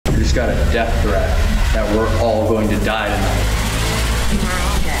just got a death threat that we're all going to die tonight.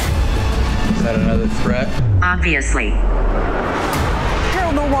 Is that another threat? Obviously.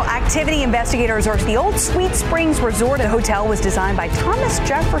 Paranormal activity investigators are at the old Sweet Springs Resort. The hotel was designed by Thomas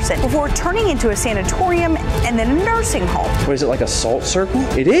Jefferson before turning into a sanatorium and then a nursing home. What is it, like a salt circle?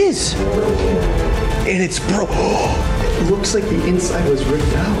 It is. And it's It looks like the inside was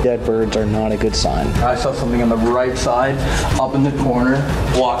ripped out. Dead birds are not a good sign. I saw something on the right side, up in the corner,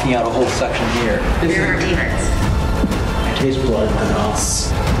 blocking out a whole section here. There are demons. I taste blood in my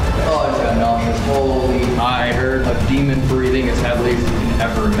mouth. Oh, it's got nauseous. Holy, I heard a demon breathing as heavily as you can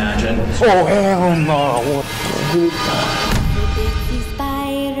ever imagine. Oh, hell no.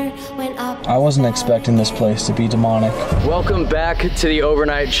 I wasn't expecting this place to be demonic. Welcome back to the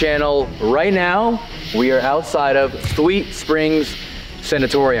Overnight Channel. Right now, we are outside of Sweet Springs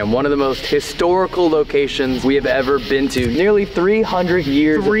Sanatorium, one of the most historical locations we have ever been to. Nearly 300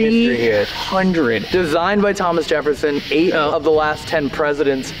 years of history here. 300. Designed by Thomas Jefferson, 8 of the last 10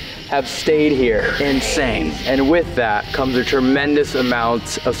 presidents have stayed here. Insane. And with that comes a tremendous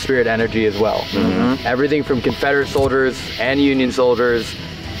amount of spirit energy as well. Everything from Confederate soldiers and Union soldiers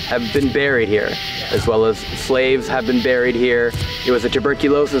have been buried here, as well as slaves have been buried here. It was a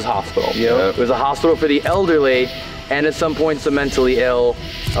tuberculosis hospital. It was a hospital for the elderly and at some points the mentally ill,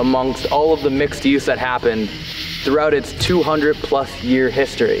 amongst all of the mixed use that happened throughout its 200+ year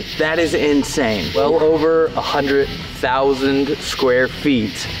history. That is insane. Well over 100,000 square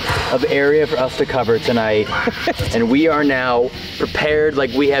feet of area for us to cover tonight. And we are now prepared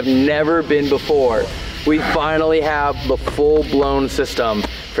like we have never been before. We finally have the full-blown system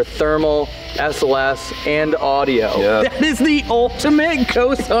for thermal, SLS, and audio. That is the ultimate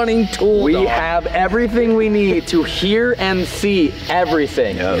ghost hunting tool. We have everything we need to hear and see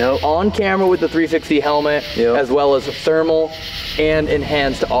everything. On camera with the 360 helmet, as well as thermal and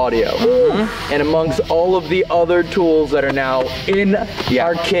enhanced audio. And amongst all of the other tools that are now in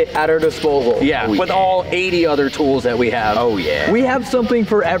our kit at our disposal. With all 80 other tools that we have. We have something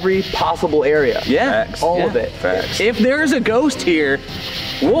for every possible area. All of it. If there's a ghost here,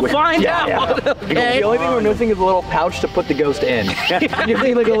 we'll find out. Okay? The only thing we're missing is a little pouch to put the ghost in. You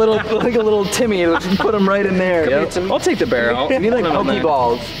need like a little Timmy, just put him right in there. I'll take the barrel. You need like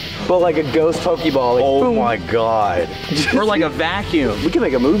Pokeballs, but like a ghost Pokeball. Like, oh my god. Or like a vacuum. We could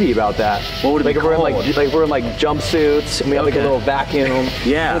make a movie about that. What would it be We're in called? we're in like jumpsuits and we have like a little vacuum.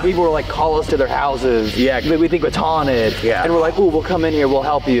 And people will like call us to their houses. We think it's haunted. And we're like, ooh, we'll come in here, we'll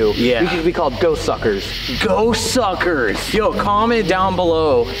help you. We could be called ghost suckers. Ghost suckers. Yo, comment down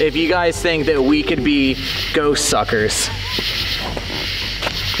below if you guys think that we could be ghost suckers.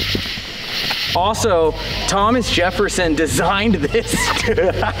 Also, Thomas Jefferson designed this. Isn't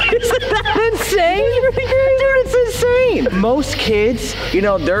that insane? Dude, it's insane. Most kids, you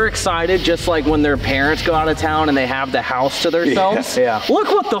know, they're excited just like when their parents go out of town and they have the house to themselves. Look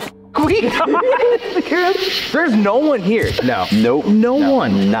what the f we got. There's no one here. No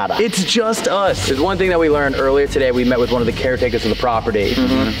one. Nada. It's just us. There's one thing that we learned earlier today. We met with one of the caretakers of the property.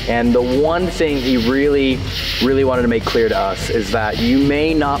 And the one thing he really wanted to make clear to us is that you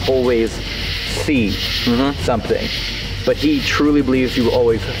may not always see something, but he truly believes you will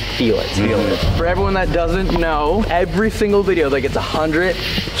always feel it. For everyone that doesn't know, every single video that gets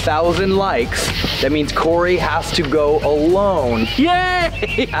 100,000 likes, that means Corey has to go alone.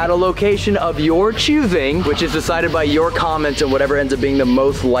 Yay! At a location of your choosing, which is decided by your comments and whatever ends up being the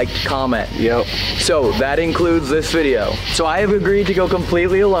most liked comment. So that includes this video. So I have agreed to go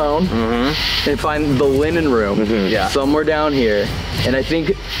completely alone and find the linen room somewhere down here. And I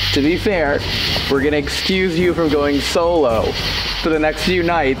think, to be fair, we're gonna excuse you from going solo for the next few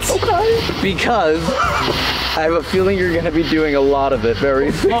nights. Because I have a feeling you're gonna be doing a lot of it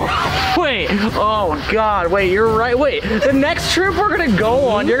very soon. Oh god, wait, you're right. Wait, the next trip we're gonna go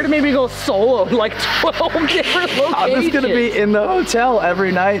on, you're gonna maybe go solo in like 12 different locations. I'm just gonna be in the hotel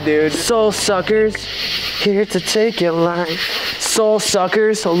every night, dude. Soul suckers, here to take your life. Soul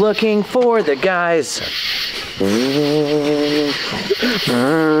suckers, looking for the guys.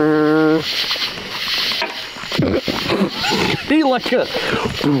 Be like a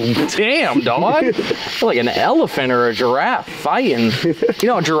damn dog, like an elephant or a giraffe fighting. You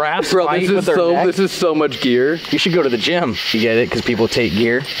know, giraffes fight with their necks. This is so much gear. You should go to the gym. You get it? Because people take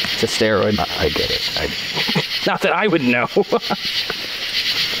gear. It's a steroid. I get it. Not that I would know.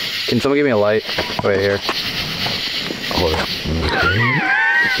 Can someone give me a light right here?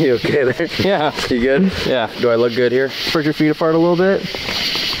 You okay there? Yeah. You good? Yeah. Do I look good here? Spread your feet apart a little bit.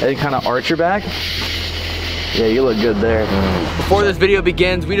 And kind of arch your back. Yeah, you look good there. Before this video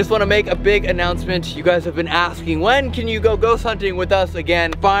begins, we just want to make a big announcement. You guys have been asking, when can you go ghost hunting with us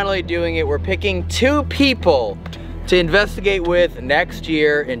again? Finally doing it. We're picking 2 people to investigate with next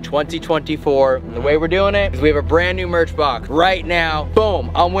year in 2024. The way we're doing it is we have a brand new merch box right now. Boom,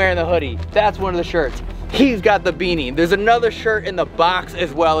 I'm wearing the hoodie. That's one of the shirts. He's got the beanie. There's another shirt in the box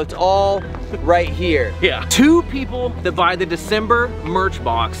as well. It's all right here. Yeah. 2 people that buy the December merch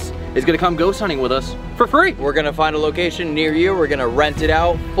box is gonna come ghost hunting with us for free. We're gonna find a location near you. We're gonna rent it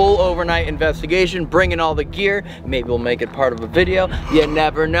out. Full overnight investigation, bring in all the gear. Maybe we'll make it part of a video. You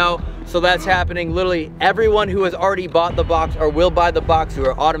never know. So that's happening. Literally everyone who has already bought the box or will buy the box who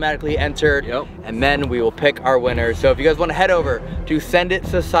are automatically entered. Yep. And then we will pick our winners. So if you guys wanna head over to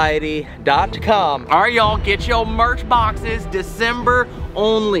senditsociety.com. All right, y'all, get your merch boxes. December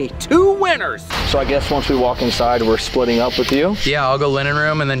only. 2 winners. So I guess once we walk inside, we're splitting up with you. Yeah, I'll go linen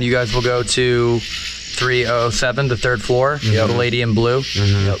room and then you guys will go to 307, the 3rd floor. The lady in blue.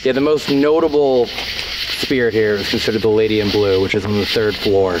 Yeah, the most notable spirit here is considered the lady in blue, which is on the 3rd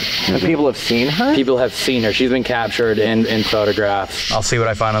floor. And people have seen her? People have seen her. She's been captured in photographs. I'll see what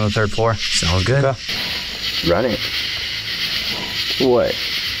I find on the 3rd floor. Sounds good. Okay. Run it. What?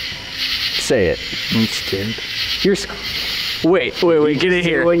 Say it. I'm scared. You're wait, get in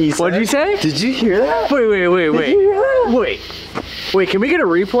here. What'd you say? Did you hear that? Wait. Did you hear that? Wait, can we get a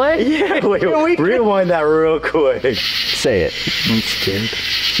replay? Yeah, wait, rewind that real quick. Say it. I'm scared.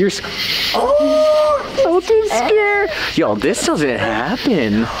 You're Elton's scared. Yo, this doesn't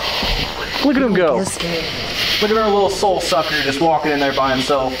happen. Look at him go. Look at our little soul sucker just walking in there by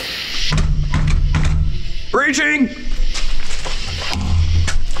himself. Reaching!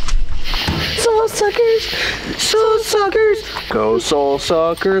 Soul suckers. Go soul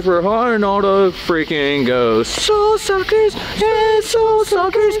suckers, we're hunting all the freaking ghosts. Soul suckers, yeah, soul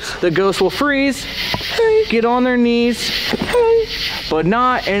suckers. The ghosts will freeze, hey, get on their knees, hey, but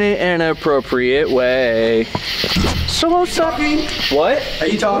not in an inappropriate way. Soul sucking. What? Are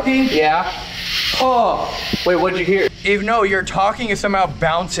you talking? Yeah. Oh, Wait, what'd you hear? no, your talking is somehow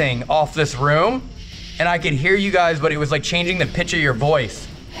bouncing off this room and I could hear you guys, but it was like changing the pitch of your voice.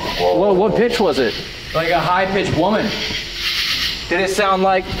 Whoa, what pitch was it? Like a high-pitched woman. Did it sound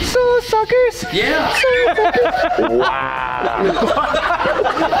like soul suckers? Yeah. Wow.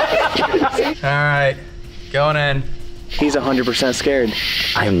 All right, going in. He's 100% scared.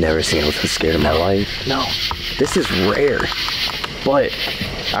 I've never seen Elton scared in my life. No, this is rare. But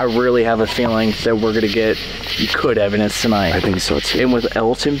I really have a feeling that we're gonna get good evidence tonight. I think so too. And with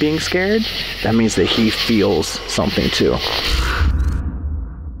Elton being scared, that means that he feels something too.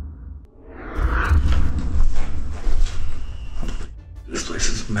 This place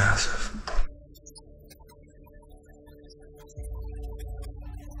is massive.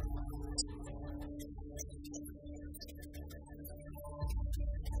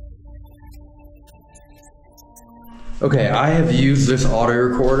 Okay, I have used this audio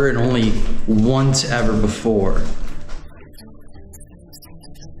recorder and only once ever before.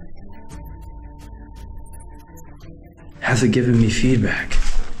 Has it given me feedback?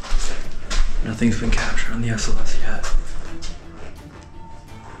 Nothing's been captured on the SLS yet.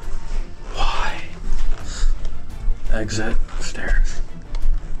 Why? Exit, stairs.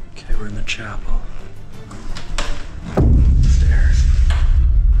 Okay, we're in the chapel. Stairs.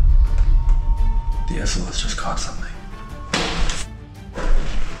 The SLS just caught something.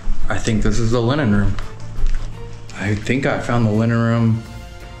 I think this is the linen room. I think I found the linen room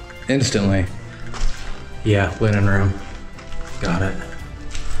instantly. Yeah, linen room. Got it.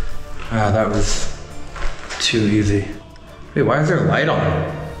 Ah, that was too easy. Wait, why is there a light on?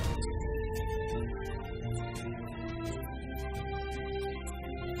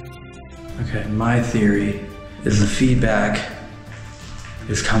 Okay, my theory is the feedback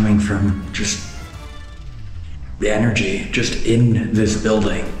is coming from just the energy just in this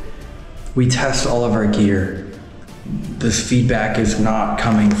building. We test all of our gear. This feedback is not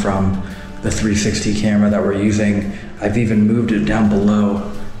coming from the 360 camera that we're using. I've even moved it down below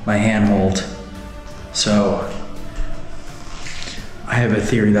my handhold. So I have a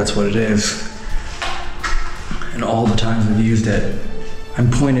theory that's what it is. And all the times I've used it, I'm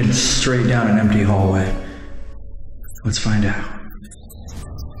pointed straight down an empty hallway. Let's find out.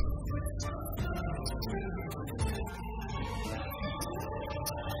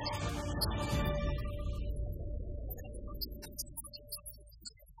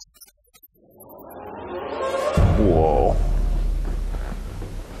 Whoa.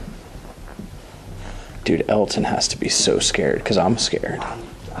 Dude, Elton has to be so scared, because I'm scared. I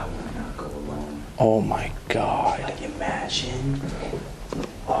would not go alone. Oh my God. Like imagine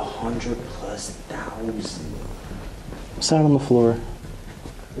 100,000+ What's that on the floor?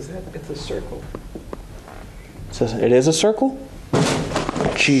 Is that? It's a circle. It is a circle?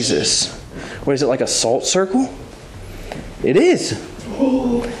 Jesus. What is it, like a salt circle? It is.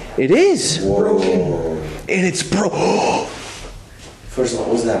 It is. Broken. And it's broke. First of all,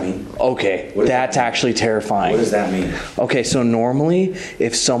 what does that mean? Okay, that's actually terrifying. What does that mean? Okay, so normally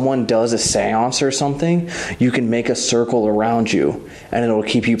if someone does a seance or something, you can make a circle around you and it'll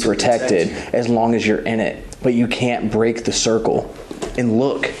keep you protected as long as you're in it. But you can't break the circle. And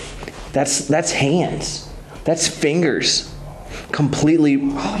look, that's hands. That's fingers. Completely.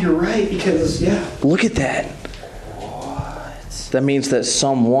 Oh, you're right, because, yeah. Look at that. What? That means that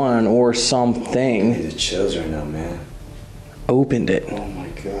someone or I something need the chills right now, man. opened it. Oh my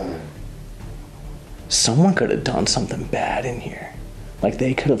God. Someone could have done something bad in here. Like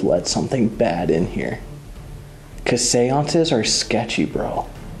they could have let something bad in here. Cause seances are sketchy, bro.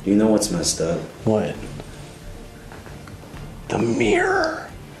 You know what's messed up? What? The mirror.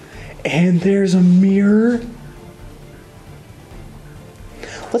 And there's a mirror.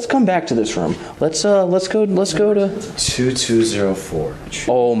 Let's come back to this room. Let's go to 2204.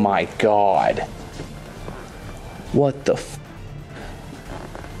 Oh my God. What the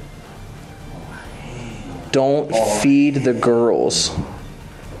Don't feed the girls.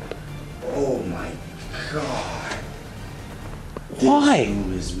 Oh my God. Why? This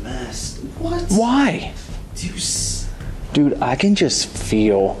room is messed. What? Why? Dude, Dude, I can just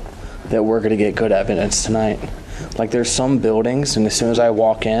feel that we're gonna get good evidence tonight. Like there's some buildings, and as soon as I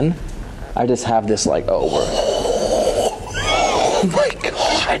walk in, I just have this like, oh, oh my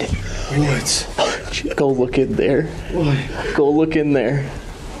God. what? Go look in there. What? Go look in there.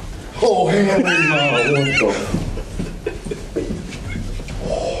 Oh, hell no.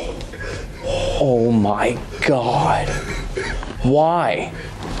 Oh my God. Why?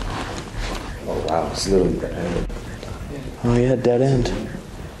 Oh wow, it's literally the end. Oh yeah, dead end.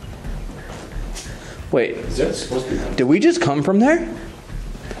 Wait, Is that supposed to be? did we just come from there?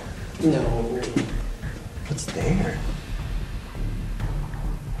 No. What's there?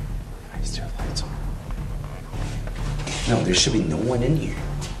 Why is there lights on? No, there should be no one in here.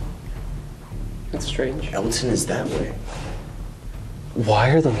 That's strange. Elton is that way. Why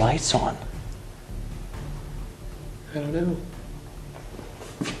are the lights on? I don't know.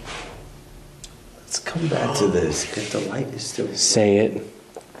 Let's come back to this. If the light is still. Say it.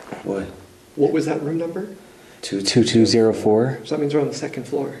 What? What was that room number? 2204. So that means we're on the second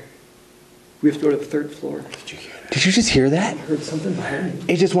floor. We have to go to the third floor. Did you hear that? Did you just hear that? I heard something behind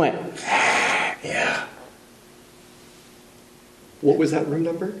me. It just went. Yeah. What was that room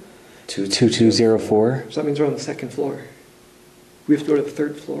number? 2204. So that means we're on the second floor. We have to go to the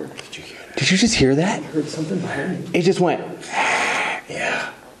third floor. Did you hear that? Did you just hear that? I heard something behind me. It just went.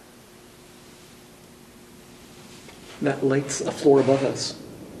 Yeah. That light's a floor above us.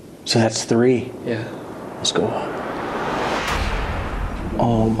 So that's 3. Yeah. Let's go up.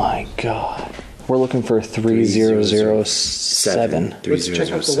 Oh my God. We're looking for 3007. Let's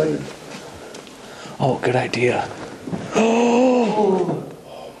check out the light. Oh, good idea. Oh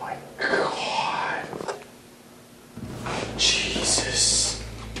my God. Jesus.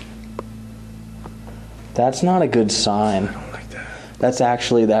 That's not a good sign. I don't like that. That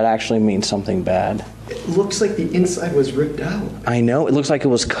actually means something bad. It looks like the inside was ripped out. I know. It looks like it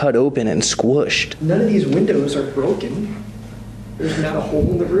was cut open and squished. None of these windows are broken. There's not a hole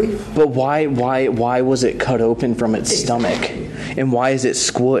in the roof. But why was it cut open from its stomach? And why is it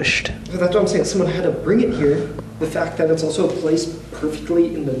squished? That's what I'm saying. Someone had to bring it here. The fact that it's also placed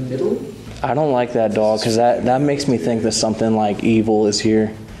perfectly in the middle. I don't like that, dog, because that makes me think that something like evil is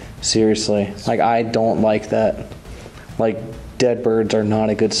here. Seriously. Like, I don't like that. Like, dead birds are not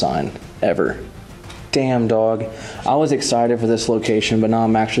a good sign, ever. Damn, dog. I was excited for this location, but now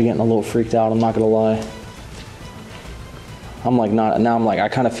I'm actually getting a little freaked out, I'm not gonna lie. I'm like, I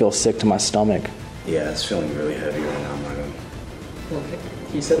kind of feel sick to my stomach. Yeah, it's feeling really heavy right now. I'm not gonna. Okay.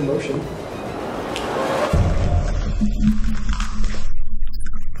 He said emotion.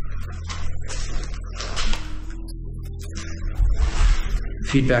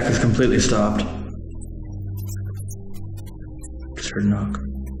 Feedback is completely stopped. Just heard a knock.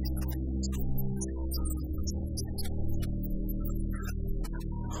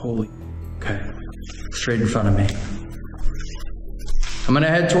 Holy. Okay. Straight in front of me. I'm gonna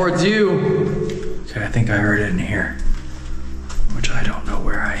head towards you. Okay, I think I heard it in here. Which I don't know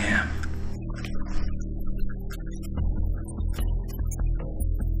where I am.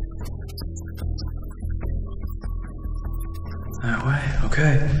 That way,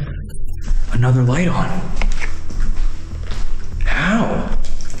 okay. Another light on. How?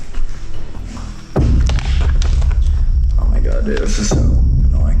 Yeah, dude, this is so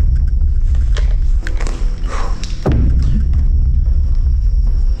annoying.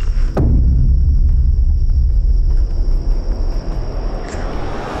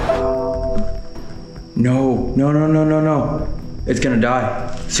 No. It's gonna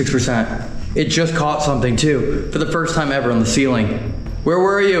die. 6%. It just caught something too, for the first time ever on the ceiling. Where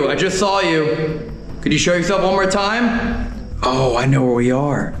were you? I just saw you. Could you show yourself one more time? Oh, I know where we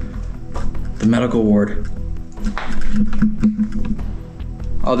are. The medical ward.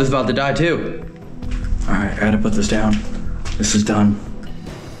 Oh, this is about to die too. All right, I gotta put this down. This is done.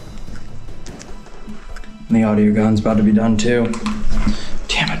 And the audio gun's about to be done too.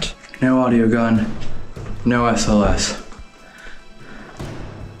 Damn it. No audio gun, no SLS.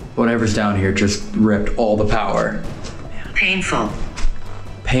 Whatever's down here just ripped all the power. Painful.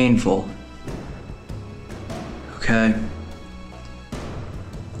 Painful. Okay.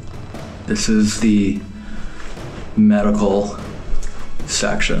 This is the medical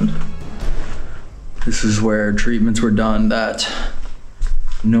section. This is where treatments were done that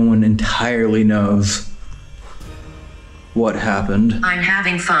no one entirely knows what happened. I'm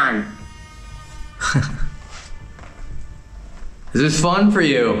having fun. Is this fun for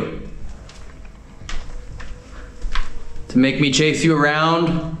you? To make me chase you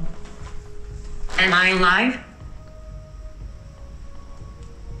around? Am I alive?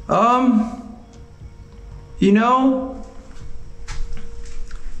 You know,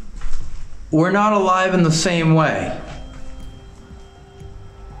 we're not alive in the same way.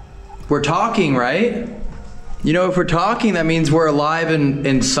 We're talking, right? You know, if we're talking, that means we're alive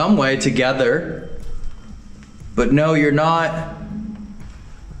in some way together. But no, you're not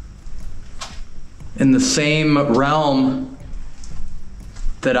in the same realm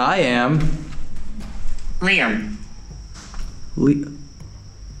that I am. Liam.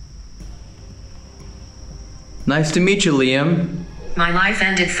 Nice to meet you, Liam. My life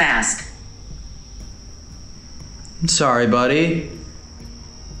ended fast. I'm sorry, buddy.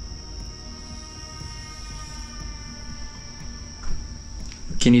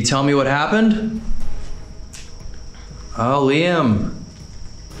 Can you tell me what happened? Oh, Liam.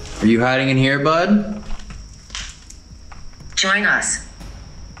 Are you hiding in here, bud? Join us.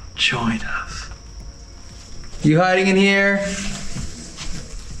 Join us. You hiding in here?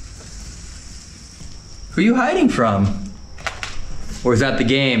 Who are you hiding from? Or is that the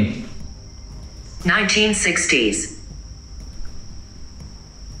game? 1960s.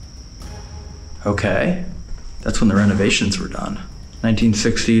 Okay. That's when the renovations were done.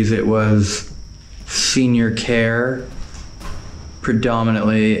 1960s, it was senior care,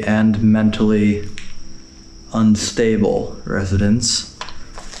 predominantly and mentally unstable residents.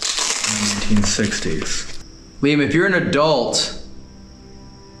 1960s. Liam, if you're an adult,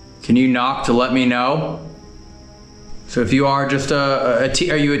 can you knock to let me know? So if you are just are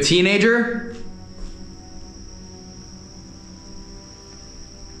you a teenager?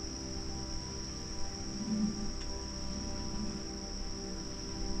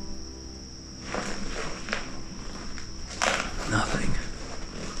 Nothing.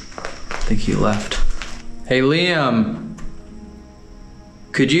 I think he left. Hey Liam,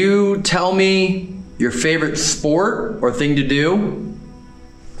 could you tell me your favorite sport or thing to do?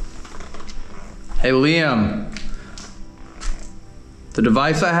 Hey Liam, the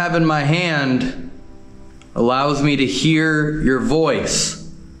device I have in my hand allows me to hear your voice.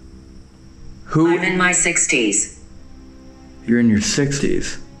 Who? I'm in my 60s. You're in your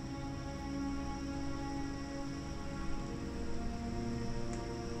 60s.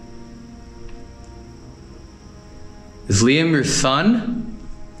 Is Liam your son?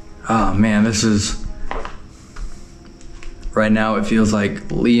 Oh man, this is... Right now it feels like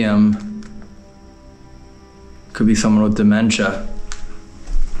Liam could be someone with dementia.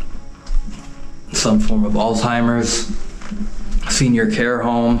 Some form of Alzheimer's, senior care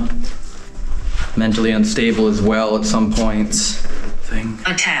home, mentally unstable as well at some points. Thing.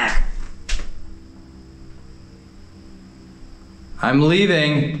 Attack. I'm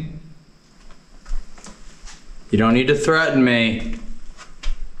leaving. You don't need to threaten me.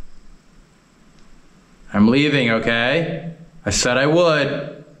 I'm leaving, okay? I said I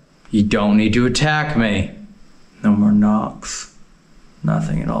would. You don't need to attack me. No more knocks.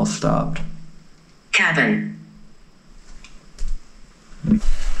 Nothing, it all stopped. Cabin. All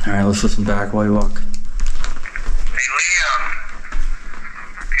right, let's listen back while you walk. Hey Liam,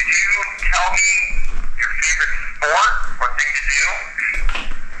 could you tell me your favorite sport or thing to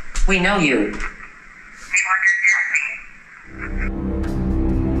do? We know you. You understand me?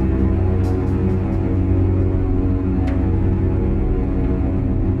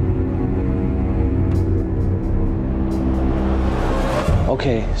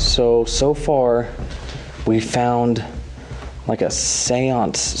 Okay, so far we found like a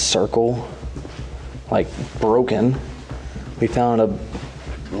seance circle, like broken. We found a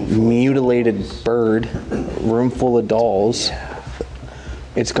mutilated bird, room full of dolls.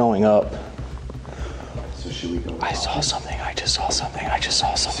 It's going up. So should we go? I saw something. I just saw something. I just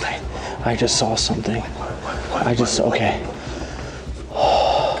saw something. I just saw something. Okay.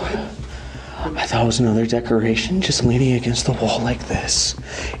 I thought it was another decoration just leaning against the wall like this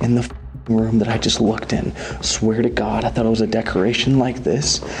in the room that I just looked in. Swear to God, I thought it was a decoration like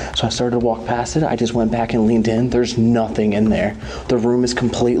this. So I started to walk past it. I just went back and leaned in. There's nothing in there. The room is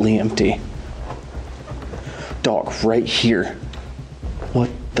completely empty. Dog, right here.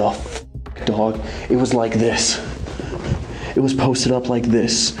 What the dog? It was like this. It was posted up like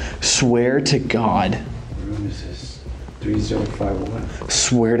this. Swear to God. What room is this? 3051.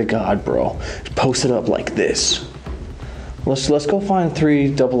 Swear to God, bro. Posted up like this. Let's go find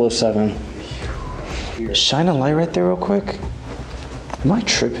 3007. Shine a light right there real quick. Am I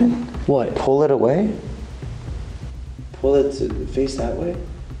tripping? What? Pull it away? Pull it to face that way?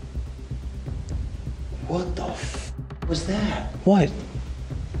 What the was that? What?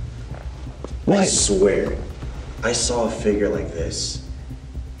 I swear, I saw a figure like this.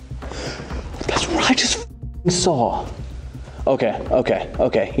 That's what I just saw.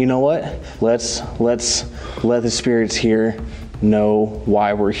 Okay. You know what? Let's let the spirits here know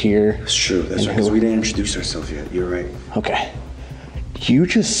why we're here. It's true. That's right. Because we didn't introduce ourselves yet. You're right. Okay. You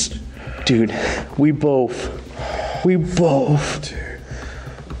just, dude. We both. Dude.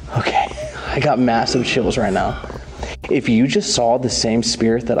 Okay. I got massive chills right now. If you just saw the same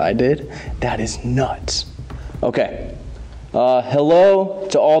spirit that I did, that is nuts. Okay. Hello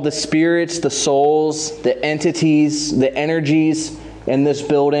to all the spirits, the souls, the entities, the energies in this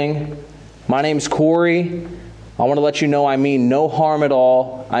building. My name's Corey. I want to let you know I mean no harm at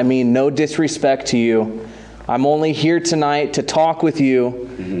all. I mean no disrespect to you. I'm only here tonight to talk with you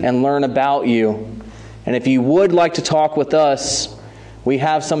and learn about you. And if you would like to talk with us, we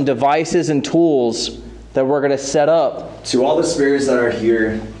have some devices and tools that we're going to set up. To all the spirits that are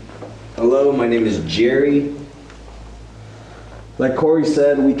here, hello, my name is Jerry. Like Corey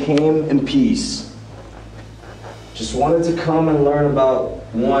said, we came in peace. Just wanted to come and learn about,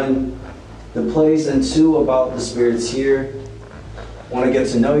 one, the place, and two, about the spirits here. Want to get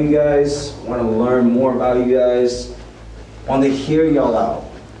to know you guys, want to learn more about you guys, want to hear y'all out.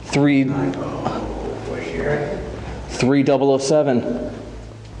 3007.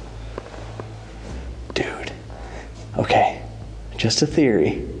 Dude. Okay. Just a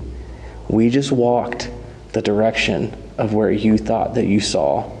theory. We just walked the direction of where you thought that you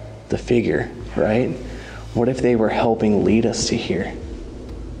saw the figure, right? What if they were helping lead us to here?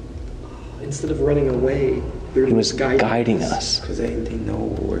 Instead of running away, he was guiding us. Because they know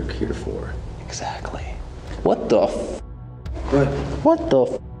what we're here for. Exactly. What the What? What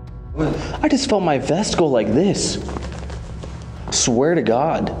the What? I just felt my vest go like this. Swear to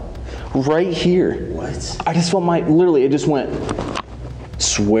God. Right here. What? I just felt literally, it just went,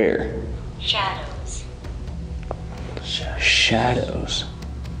 swear. Shadows. Shadows.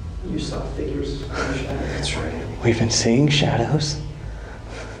 You saw figures. That's right. We've been seeing shadows.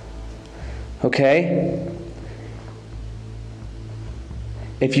 Okay.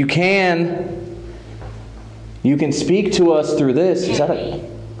 If you can speak to us through this. Is that a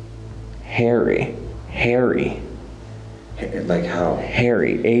Harry? Harry. Like how?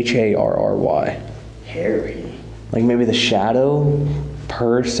 Harry. Harry. Harry. Like maybe the shadow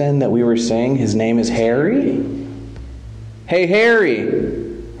person that we were seeing, his name is Harry? Hey,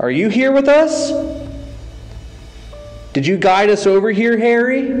 Harry, are you here with us? Did you guide us over here,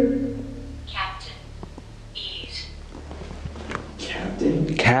 Harry? Captain Ease.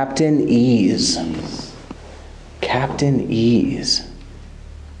 Captain? Captain Ease. Captain Ease.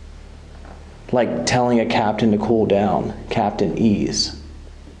 Like telling a captain to cool down. Captain Ease.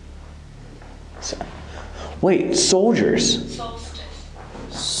 Wait, soldiers.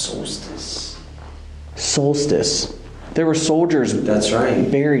 Solstice. There were soldiers. That's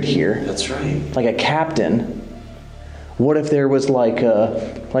right. Buried here. That's right. Like a captain. What if there was like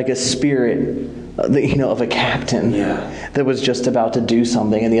a spirit, of a captain that was just about to do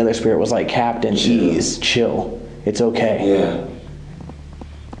something, and the other spirit was like, Captain, ease, chill. It's okay. Yeah.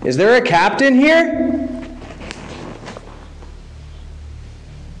 Is there a captain here?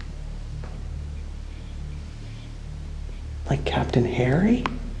 Like Captain Harry?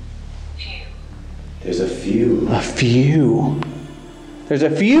 There's a few. A few. There's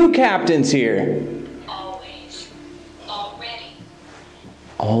a few captains here. Always. Already.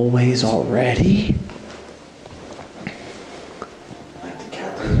 Always already? Like the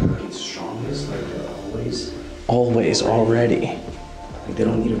Always, already. Like they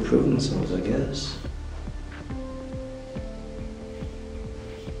don't need to prove themselves, I guess.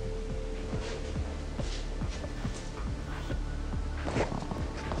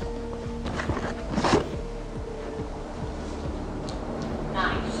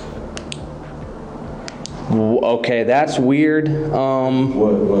 Okay, that's weird. What?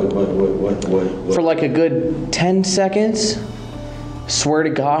 For like a good 10 seconds, swear to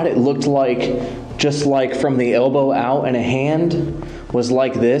God, it looked like just like from the elbow out, and a hand was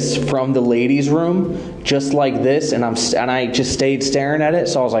like this from the ladies' room, just like this, and I just stayed staring at it.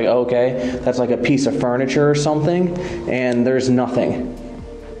 So I was like, okay, that's like a piece of furniture or something, and there's nothing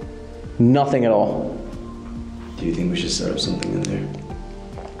at all. Do you think we should set up something in there?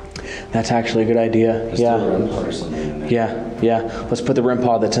 That's actually a good idea. Let's yeah. do a REM pod or something in there. Yeah. Let's put the REM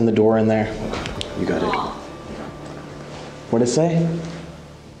pod that's in the door in there. You got it. What did it say?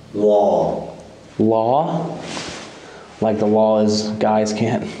 Law. Law? Like the law is guys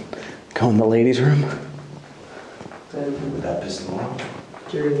can't go in the ladies' room? Would that piss them off?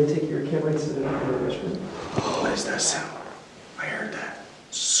 Jerry, let me take your camera and set it up in the restroom. What is that sound? I heard that.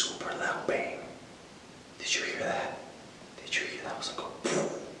 Super loud bang. Did you hear that? Did you hear that? It was like a...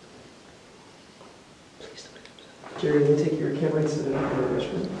 Jerry, let me take your camera and set it up in the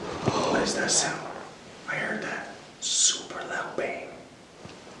restroom. What is that sound? I heard that. Super loud bang.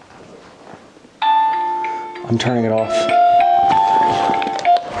 I'm turning it off.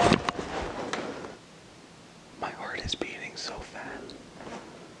 My heart is beating so fast.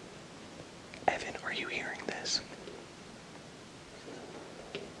 Evan, are you hearing this?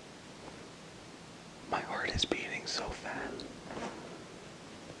 My heart is beating so fast.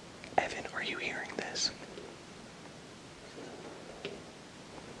 Evan, are you hearing this?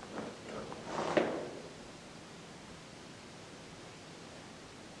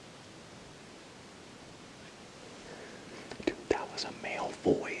 That was a male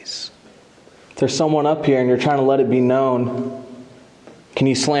voice. If there's someone up here and you're trying to let it be known, can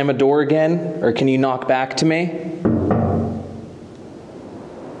you slam a door again? Or can you knock back to me?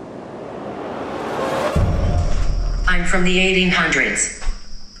 I'm from the 1800s.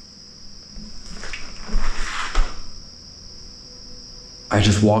 I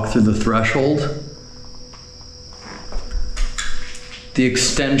just walked through the threshold. The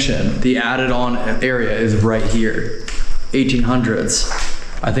extension, the added on area is right here. 1800s.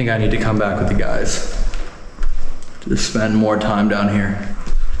 I think I need to come back with the guys to spend more time down here.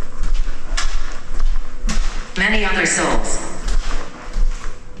 Many other souls.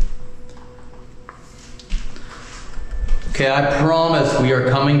 Okay, I promise we are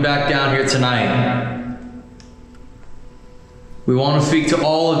coming back down here tonight. We want to speak to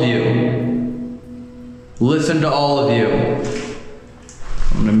all of you. Listen to all of you.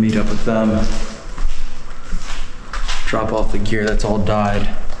 I'm gonna meet up with them. Drop off the gear that's all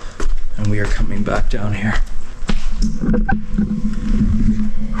died. And we are coming back down here.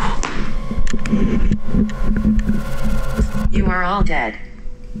 You are all dead.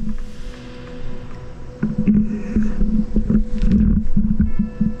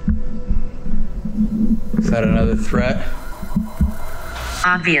 Is that another threat?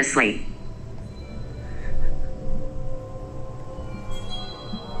 Obviously.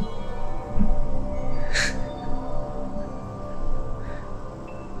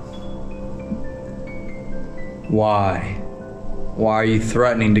 Why? Why are you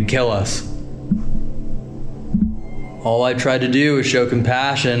threatening to kill us? All I tried to do was show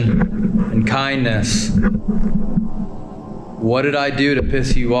compassion and kindness. What did I do to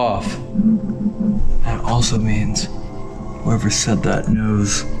piss you off? That also means whoever said that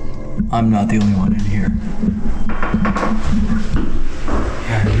knows I'm not the only one in here.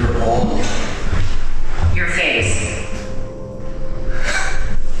 Yeah, you're all... Your face.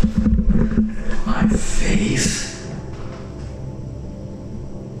 My face?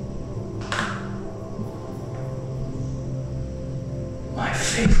 My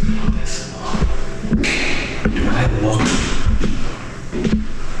face pissing off.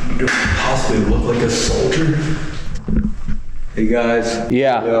 Do I possibly look like a soldier? Hey guys.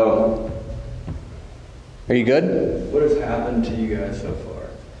 Yeah. Yo. Are you good? What has happened to you guys so far?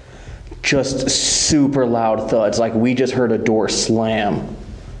 Just super loud thuds, like we just heard a door slam.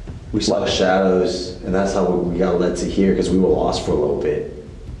 We saw shadows, and that's how we got led to here, because we were lost for a little bit.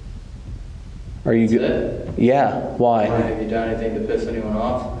 Are you good? Yeah, why? Have you done anything to piss anyone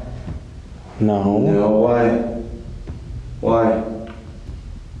off? No. No, why? Why?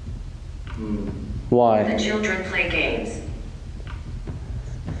 Why? The children play games.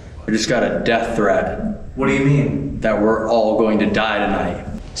 I just got a death threat. What do you mean? That we're all going to die tonight.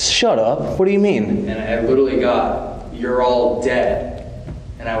 Shut up. What do you mean? And I literally got, "You're all dead."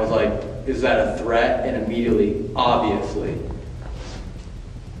 And I was like, "Is that a threat?" And immediately, obviously.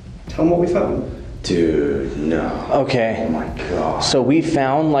 Tell them what we found. Dude, no. Okay. Oh my God. So we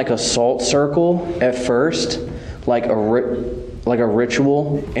found like a salt circle at first, like a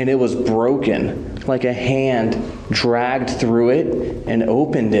ritual, and it was broken. Like a hand dragged through it and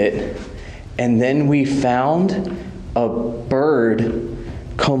opened it. And then we found a bird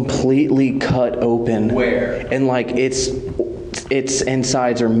completely cut open. Where? And like its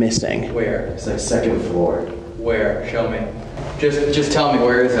insides are missing. Where? It's like second floor. Where? Show me. Just tell me,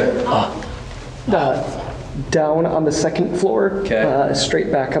 where is it? Down on the second floor, Okay.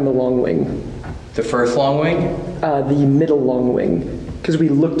 straight back on the long wing. The first long wing? The middle long wing. Because we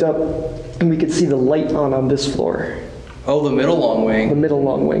looked up and we could see the light on this floor. Oh, the middle long The wing. middle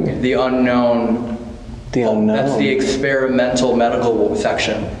long wing. The unknown. The unknown. That's the experimental medical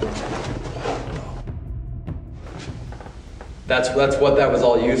section. That's what that was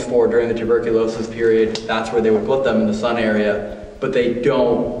all used for during the tuberculosis period. That's where they would put them, in the sun area. But they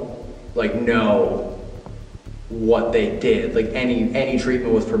don't like know what they did. Like any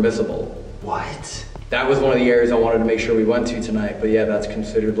treatment was permissible. What? That was one of the areas I wanted to make sure we went to tonight. But yeah, that's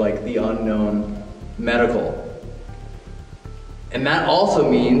considered like the unknown medical. And that also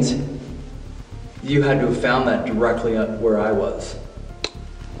means you had to have found that directly where I was.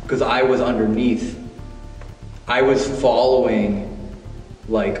 Because I was underneath. I was following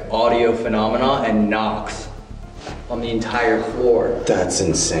like audio phenomena and knocks on the entire floor. That's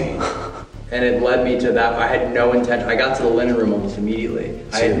insane. And it led me to that. I had no intention. I got to the linen room almost immediately.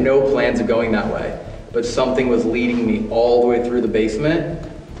 I had no plans of going that way. But something was leading me all the way through the basement,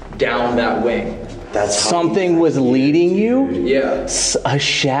 down that wing. That's Something was leading you? Yeah. A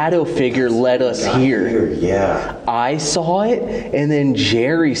shadow figure led us here. Yeah. I saw it, and then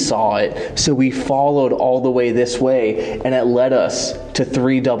Jerry saw it, so we followed all the way this way, and it led us to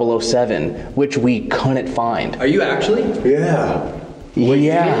 3007, which we couldn't find. Are you actually? Yeah.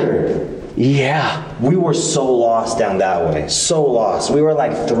 Yeah. We were so lost down that way. So lost. We were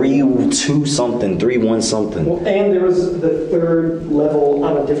like 3-2 something, 3-1 something. Well, and there was the third level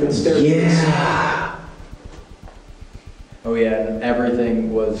on a different staircase. Yeah. Oh yeah, and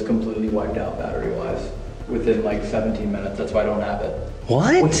everything was completely wiped out battery-wise within like 17 minutes. That's why I don't have it.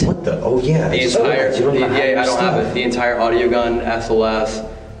 What? What the? Oh yeah. The it's entire, you don't even have I don't have stuff. it. The entire audio gun, SLS,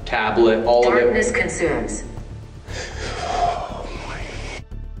 tablet, all of it. Darkness consumes.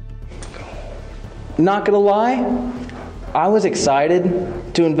 Not gonna lie, I was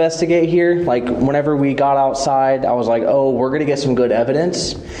excited to investigate here. Like, whenever we got outside, I was like, oh, we're gonna get some good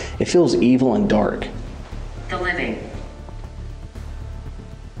evidence. It feels evil and dark. The living.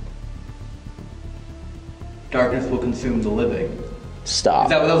 Darkness will consume the living. Stop. Is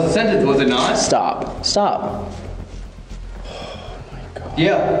that what that was the sentence, was it not? Stop.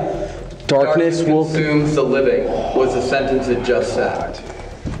 Yeah. Darkness will consumes the living was the sentence it just said.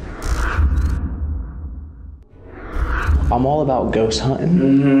 I'm all about ghost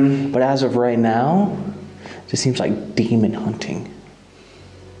hunting, but as of right now, it just seems like demon hunting.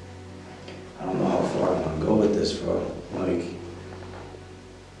 I don't know how far I want to go with this, bro. Like,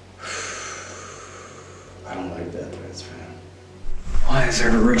 I don't like death threats, man. Why is there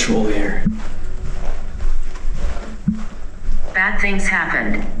a ritual here? Bad things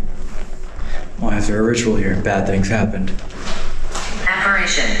happened. Why is there a ritual here? Bad things happened.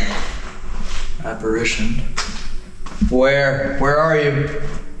 Apparition. Apparition? Where? Where are you?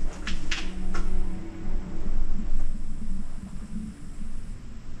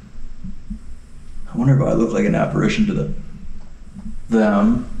 I wonder if I look like an apparition to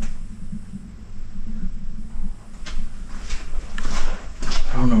them.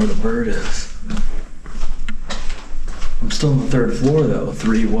 I don't know where the bird is. I'm still on the 3rd floor though,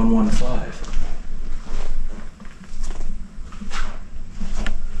 3115.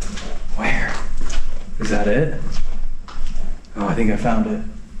 Where? Is that it? Oh, I think I found it.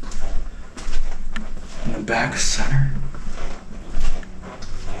 In the back center.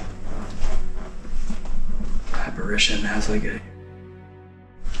 Apparition has like a...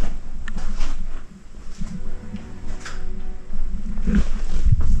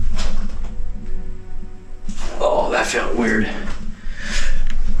 Oh, that felt weird.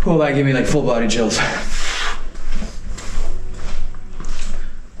 Oh, that gave me like full body chills.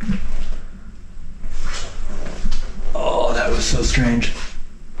 Oh, that was so strange.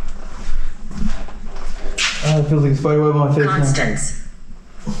 Oh, it feels like a spider web on my face now. Constance.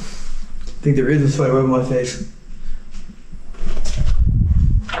 I think there is a spider web on my face.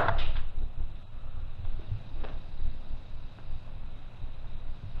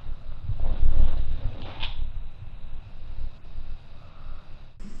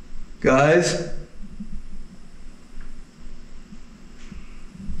 Guys?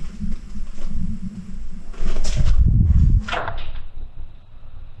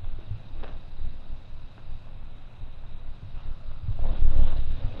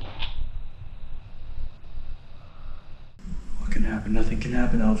 What can happen? Nothing can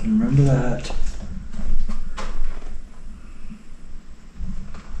happen, Elton. Remember that.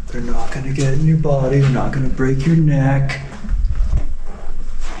 They're not gonna get in your body. They're not gonna break your neck.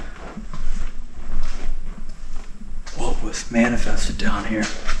 What was manifested down here?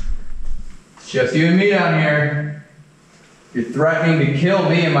 It's just you and me down here. You're threatening to kill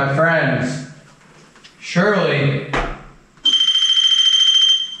me and my friends. Surely,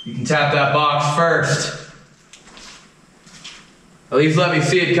 you can tap that box first. At least let me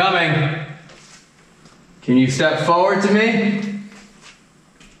see it coming. Can you step forward to me?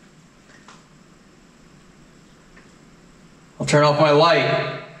 I'll turn off my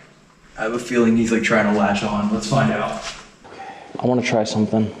light. I have a feeling he's like trying to latch on. Let's find out. I want to try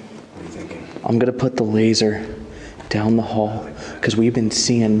something. What are you thinking? I'm gonna put the laser down the hall because we've been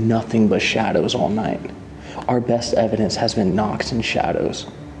seeing nothing but shadows all night. Our best evidence has been knocks and shadows.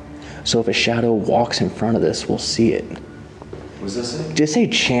 So if a shadow walks in front of this, we'll see it. What does that say? Did it say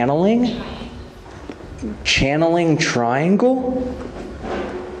channeling? Channeling triangle?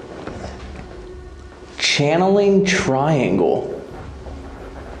 Channeling triangle.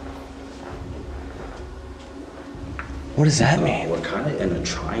 What does that mean? We're kind of in a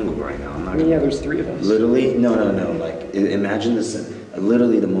triangle right now. I'm not Yeah, there's 3 of us. Literally, no. Like, imagine this.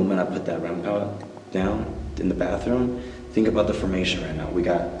 Literally, the moment I put that REM pod down in the bathroom, think about the formation right now. We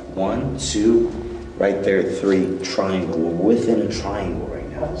got 1, 2, right there, 3, triangle. We're within a triangle right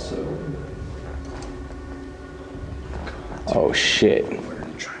now. So. Oh shit. We're in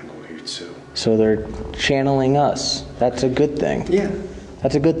a triangle here too. So they're channeling us. That's a good thing. Yeah.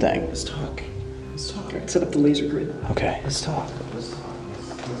 That's a good thing. Let's talk. Let's talk. Alright, set up the laser grid. Okay. Let's talk. Let's talk.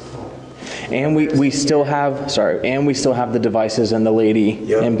 And we still have the devices in the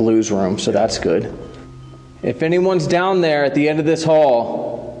lady in Blue's room, so that's good. If anyone's down there at the end of this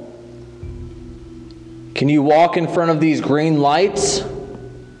hall, can you walk in front of these green lights?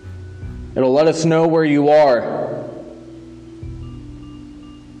 It'll let us know where you are.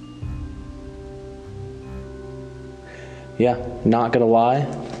 Yeah, not gonna lie.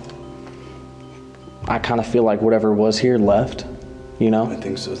 I kind of feel like whatever was here left, you know? I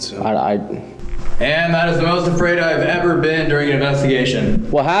think so too. And that is the most afraid I've ever been during an investigation.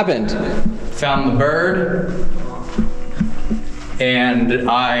 What happened? Found the bird, and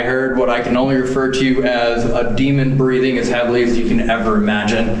I heard what I can only refer to as a demon breathing as heavily as you can ever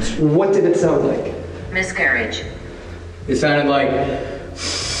imagine. What did it sound like? Miscarriage. It sounded like...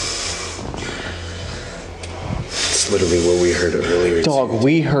 It's literally what we heard earlier. Dog,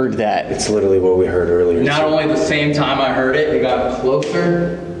 we heard that. It's literally what we heard earlier. Not only the same time I heard it, it got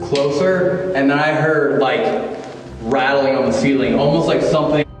closer, and then I heard like rattling on the ceiling, almost like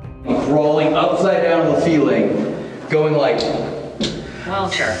something crawling upside down on the ceiling, going like...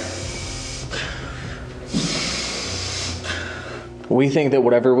 Vulture. We think that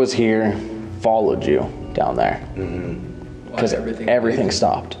whatever was here followed you down there. Because everything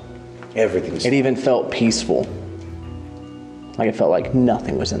stopped. Everything stopped. It even felt peaceful. Like it felt like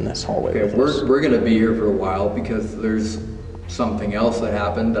nothing was in this hallway. Okay, we're gonna be here for a while because there's something else that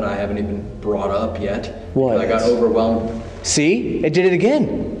happened that I haven't even brought up yet. What? I got overwhelmed. See? It did it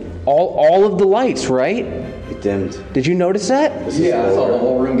again. All of the lights, right? It dimmed. Did you notice that? Yeah, I saw the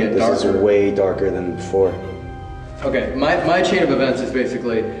whole room get darker. This is way darker than before. Okay, my chain of events is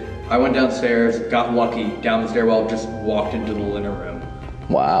basically, I went downstairs, got lucky, down the stairwell, just walked into the linen room.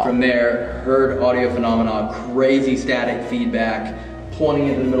 Wow. From there, heard audio phenomena, crazy static feedback, pointing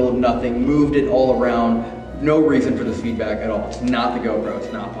into the middle of nothing, moved it all around, no reason for this feedback at all. It's not the GoPro,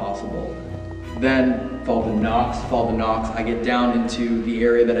 it's not possible. Then, followed the knocks, I get down into the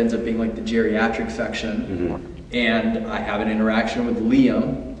area that ends up being like the geriatric section, and I have an interaction with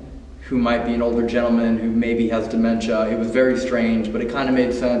Liam, who might be an older gentleman who maybe has dementia. It was very strange, but it kind of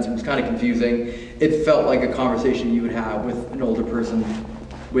made sense. It was kind of confusing. It felt like a conversation you would have with an older person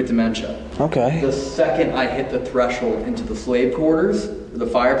with dementia. Okay. The second I hit the threshold into the slave quarters, the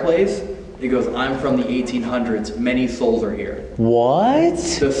fireplace, it goes, I'm from the 1800s, many souls are here. What?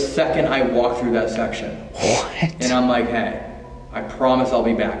 The second I walk through that section. What? And I'm like, hey, I promise I'll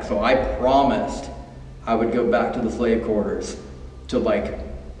be back. So I promised I would go back to the slave quarters to like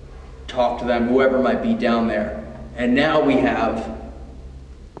talk to them, whoever might be down there. And now we have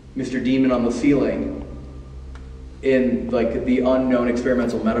Mr. Demon on the ceiling in like the unknown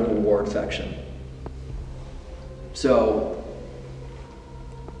experimental medical ward section. So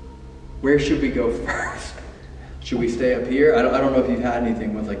Where should we go first? Should we stay up here? I don't know if you've had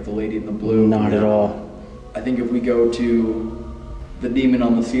anything with like the lady in the blue. Not at all. I think if we go to the demon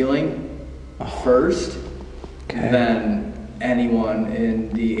on the ceiling first, then anyone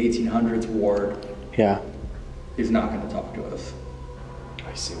in the 1800s ward is not going to talk to us.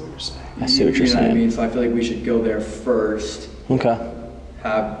 I see what you're saying. I see what you're You know what I saying. mean? So I feel like we should go there first. Okay.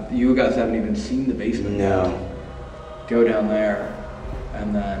 You guys haven't even seen the basement No. yet. Go down there,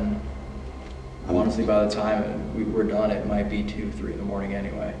 and then honestly, by the time we're done, it might be 2, 3 in the morning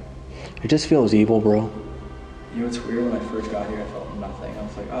anyway. It just feels evil, bro. You know what's weird? When I first got here, I felt nothing. I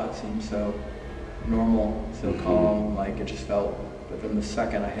was like, oh, it seems so normal, so calm, like it just felt. But then the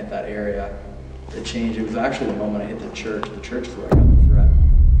second I hit that area, it changed. It was actually the moment I hit the church. The church is where I got the threat.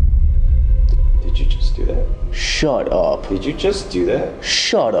 Did you just do that? Shut up. Did you just do that?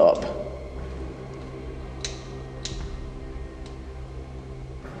 Shut up.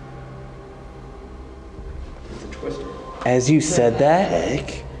 It's a twister. As you said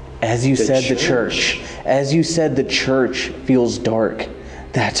that, as you said the church, as you said the church feels dark,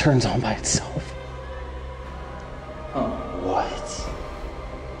 that turns on by itself. Huh. What?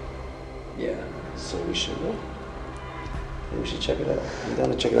 Yeah. So we should go? Maybe we should check it out. I'm down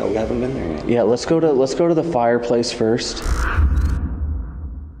to check it out. We haven't been there yet. Yeah, let's go to the fireplace first.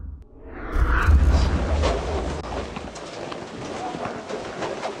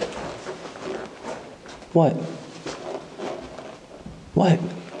 What? What?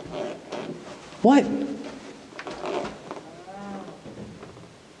 What?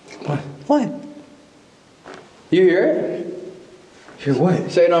 What? What? You hear it? Hear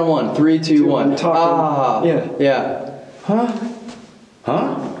what? Say it on 1. 3, 2, 1. I'm talking. Ah. Yeah. Huh?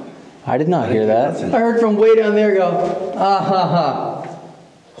 Huh? I did not hear that. I heard from way down there go, ah ha ha.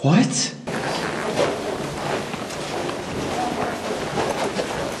 What?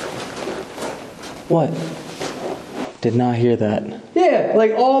 What? Did not hear that. Yeah,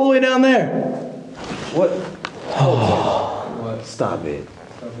 like all the way down there. What? What? Stop it.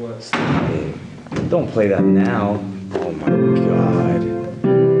 What? Stop it. Don't play that now. Oh my god.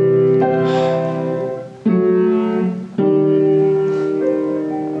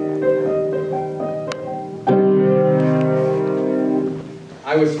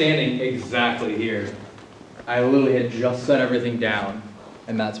 I was standing exactly here. I literally had just set everything down,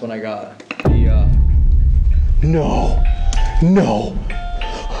 and that's when I got the, No. No.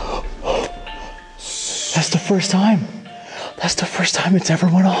 That's the first time. That's the first time it's ever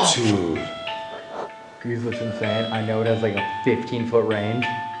went off. Dude. Here's what's insane. I know it has like a 15-foot range.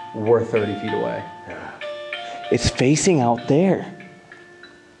 We're 30 feet away. It's facing out there.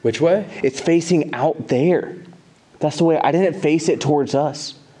 Which way? It's facing out there. That's the way. I didn't face it towards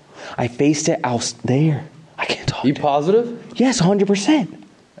us. I faced it out there. I can't talk. You positive? Yes, 100%.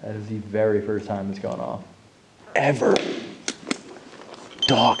 That is the very first time it's gone off. Ever.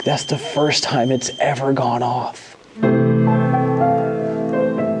 Dog, that's the first time it's ever gone off.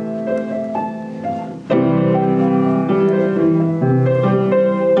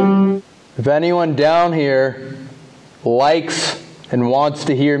 If anyone down here likes and wants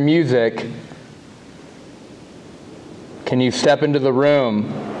to hear music, can you step into the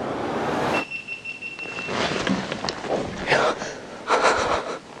room?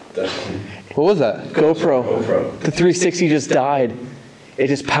 What was that? GoPro. The 360 just died. It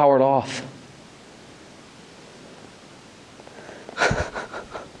just powered off.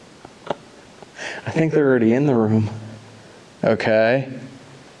 I think they're already in the room. Okay.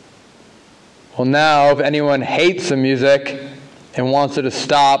 Well, now, if anyone hates the music and wants it to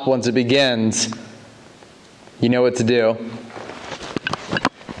stop once it begins, you know what to do.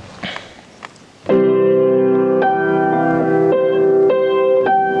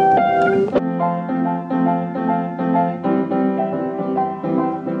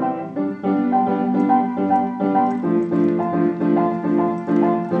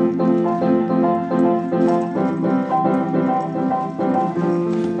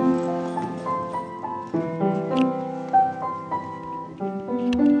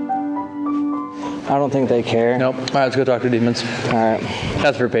 I don't think they care. Nope. All right, let's go talk to demons. All right.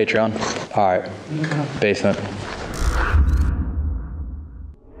 That's for Patreon. All right. Basement.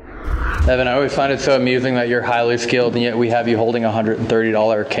 Evan, I always find it so amusing that you're highly skilled and yet we have you holding a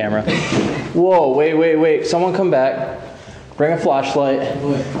 $130 camera. Whoa, wait. Someone come back. Bring a flashlight.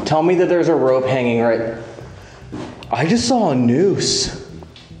 Tell me that there's a rope hanging right. I just saw a noose.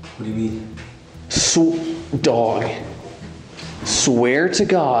 What do you mean? Dog. Swear to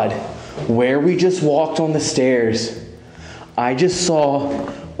God, where we just walked on the stairs, I just saw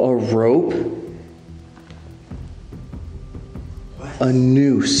a rope, a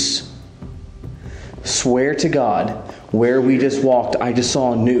noose Swear to God, where we just walked, I just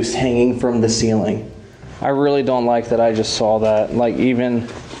saw a noose hanging from the ceiling. I really don't like that I just saw that. Like even,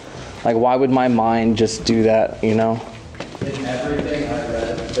 like why would my mind just do that, you know? In everything I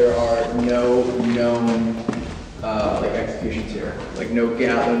read, there are no known like executions here. Like no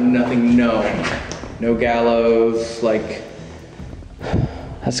gallows, nothing known. No gallows, like.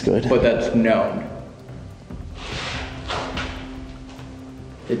 That's good. But that's known.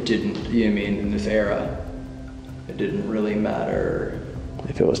 It didn't, you know what I mean, in this era, it didn't really matter.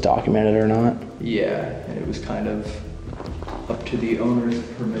 If it was documented or not? Yeah, and it was kind of up to the owner's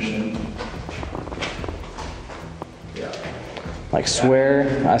permission. Yeah. Like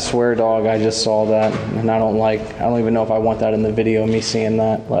I swear dog, I just saw that and I don't even know if I want that in the video, me seeing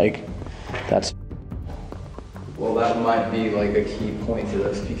that, like, that's. Well, that might be like a key point to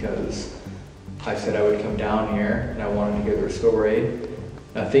this because I said I would come down here and I wanted to give her a story.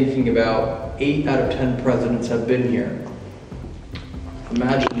 Now thinking about 8 out of 10 presidents have been here.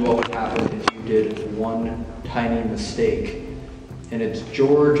 Imagine what would happen if you did one tiny mistake and it's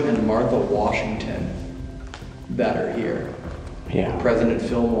George and Martha Washington that are here. Yeah. Or President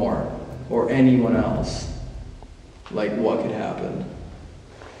Fillmore or anyone else. Like what could happen?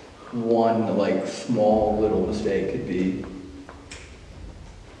 One like small little mistake could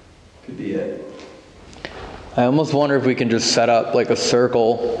be it. I almost wonder if we can just set up like a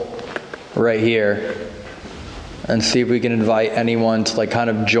circle right here and see if we can invite anyone to like kind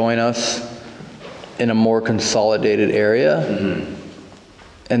of join us in a more consolidated area. Mm-hmm.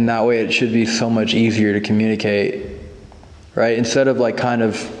 And that way it should be so much easier to communicate, right? Instead of like kind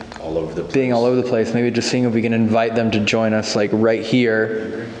of all over the place. Being all over the place, maybe just seeing if we can invite them to join us like right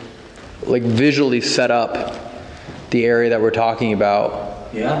here, like visually set up the area that we're talking about.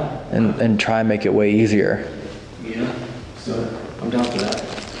 Yeah. And try and make it way easier. Yeah. So I'm down for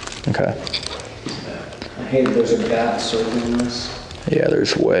that. Okay. I hate that there's a bat circling this. Yeah,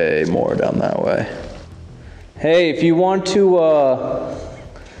 there's way more down that way. Hey, if you want to,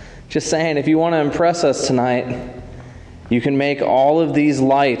 just saying, if you want to impress us tonight, you can make all of these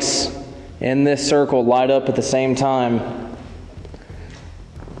lights in this circle light up at the same time.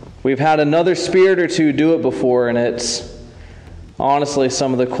 We've had another spirit or two do it before, and it's honestly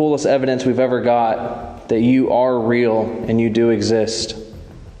some of the coolest evidence we've ever got that you are real and you do exist.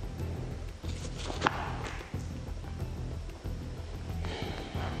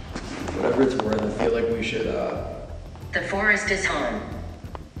 Whatever it's worth, I feel like we should, The forest is home.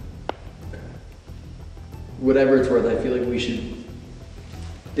 whatever it's worth, I feel like we should,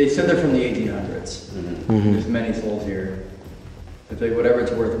 they said they're from the 1800s. Mm-hmm. There's many souls here. I feel like whatever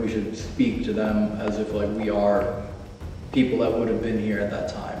it's worth, we should speak to them as if like we are people that would have been here at that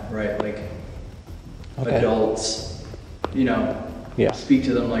time, right? Like adults, you know, speak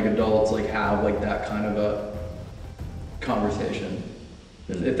to them like adults, like have like that kind of a conversation.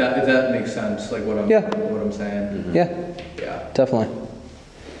 If that makes sense, like what I'm saying. Mm-hmm. Yeah, definitely.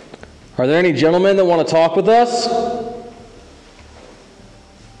 Are there any gentlemen that want to talk with us?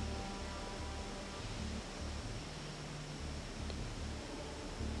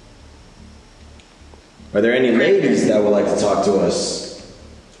 Are there any ladies that would like to talk to us?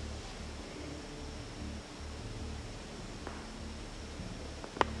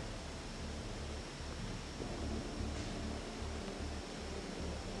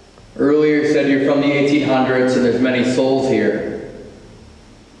 Earlier you said you're from the 1800s and there's many souls here.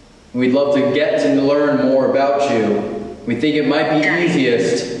 We'd love to get to learn more about you. We think it might be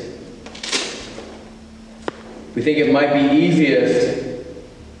easiest.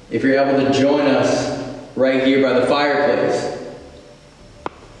 If you're able to join us right here by the fireplace.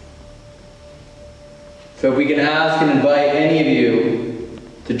 So if we can ask and invite any of you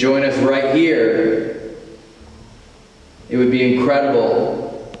to join us right here, it would be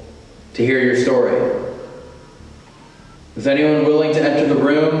incredible to hear your story. Is anyone willing to enter the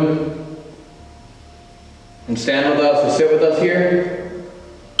room and stand with us or sit with us here?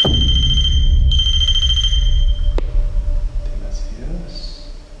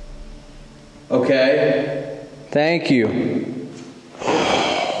 Okay. Thank you.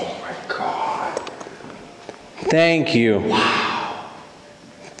 Oh my God. Thank you. Wow.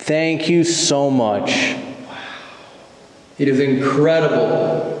 Thank you so much. Wow. It is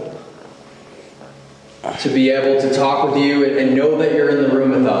incredible to be able to talk with you and know that you're in the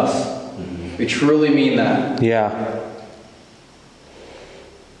room with us. Mm-hmm. We truly mean that. Yeah.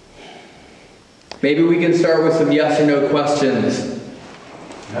 Maybe we can start with some yes or no questions.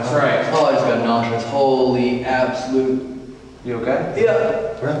 That's right. Oh, I just got nauseous. Holy absolute. You okay?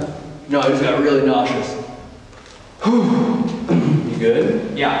 Yeah. Right. No, I just got really nauseous. You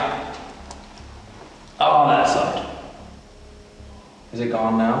good? Yeah. Oh, that sucked. Is it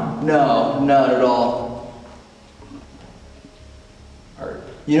gone now? No, not at all.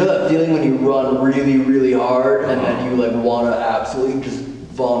 You know that feeling when you run really, really hard and then you like want to absolutely just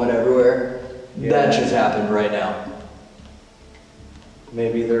vomit everywhere? Yeah. That just happened right now.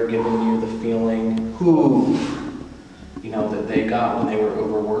 Maybe they're giving you the feeling, you know, that they got when they were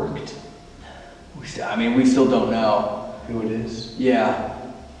overworked. We still don't know who it is. Yeah.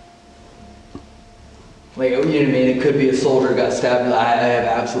 Like, you know what I mean? It could be a soldier who got stabbed. I have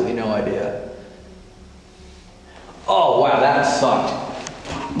absolutely no idea. Oh, wow, that sucked.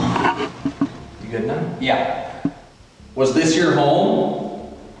 You good now? Yeah. Was this your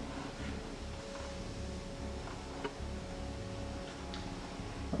home?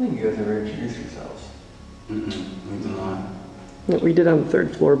 I think you guys ever introduced yourselves. We did not. Yeah, we did on the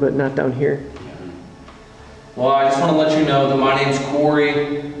 3rd floor, but not down here. Well, I just want to let you know that my name's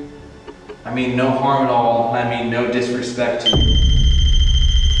Corey. I mean no harm at all. I mean no disrespect to you.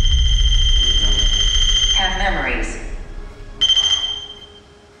 Have memories.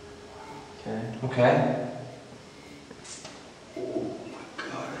 Okay. Oh my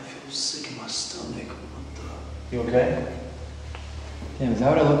god, I feel sick in my stomach. What the? You okay? Damn, is that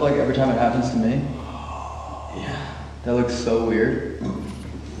what I look like every time it happens to me? Yeah. That looks so weird.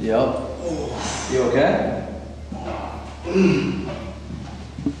 Yep. You okay? Why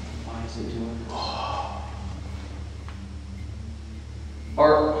is it doing this?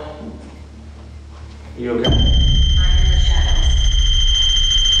 Art, you okay? I'm in the shadows.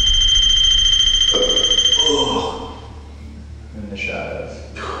 In the shadows.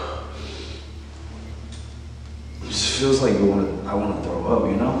 It just feels like I want to throw up,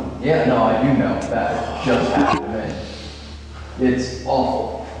 you know? Yeah, no, I do know that just happened to me. It's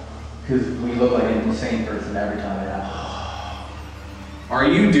awful. Because we look like an insane person every time it happens. Are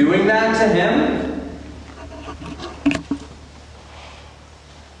you doing that to him?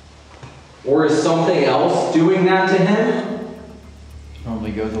 Or is something else doing that to him?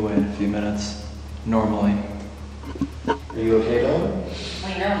 Normally goes away in a few minutes. Normally. Are you okay, though?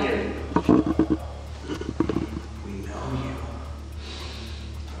 We know you. We know you.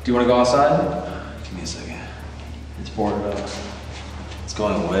 Do you want to go outside? Give me a second. It's boarded up. It's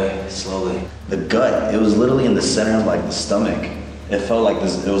going away, slowly. The gut, it was literally in the center of like the stomach. It felt like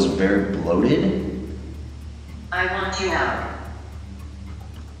this, it was very bloated. I want you out.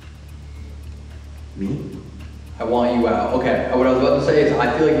 Me? I want you out. Okay, what I was about to say is I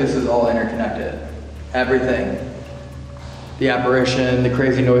feel like this is all interconnected. Everything. The apparition, the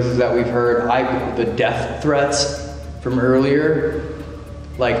crazy noises that we've heard, the death threats from earlier.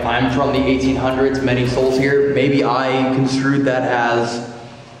 Like, I'm from the 1800s, many souls here. Maybe I construed that as,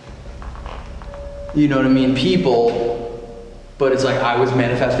 you know what I mean, people. But it's like I was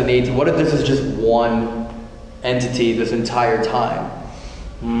manifested in the 1800s. What if this is just one entity this entire time?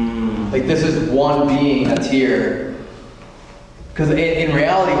 Like this is one being that's here. Because in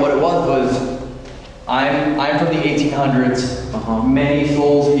reality what it was I'm from the 1800s, many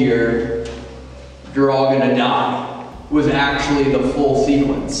souls here, you're all gonna die, was actually the full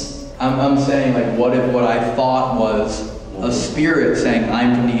sequence. I'm saying like what if what I thought was a spirit saying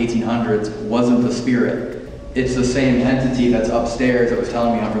I'm from the 1800s wasn't the spirit. It's the same entity that's upstairs that was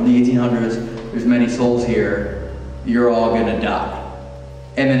telling me I'm from the 1800s, there's many souls here, you're all gonna die.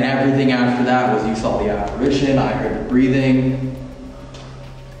 And then everything after that was you saw the apparition, I heard the breathing.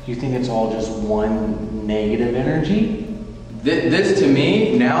 You think it's all just one negative energy? This to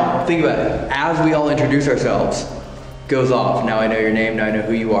me, now, think about it, as we all introduce ourselves, goes off. Now I know your name, now I know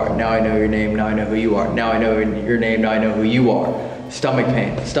who you are. Now I know your name, now I know who you are. Now I know your name, now I know who you are. Stomach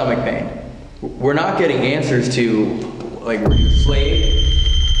pain, stomach pain. We're not getting answers to, like, were you a slave?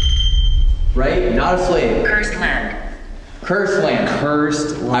 Right? Not a slave. Cursed land. Cursed land.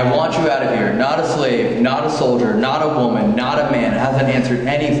 Cursed land. I want you out of here. Not a slave, not a soldier, not a woman, not a man. It hasn't answered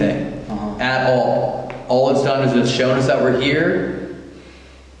anything at all. All it's done is just shown us that we're here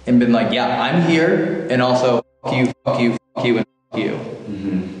and been like, yeah, I'm here, and also fuck you, fuck you, fuck you, and fuck you.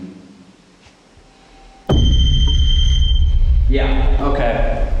 Yeah.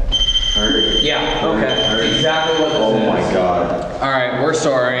 Okay. Heard. Yeah, okay. Heard. Exactly what this is. Oh my god. Alright, we're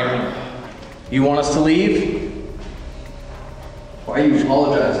sorry. You want us to leave? Why are you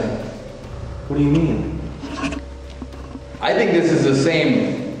apologizing? What do you mean? I think this is the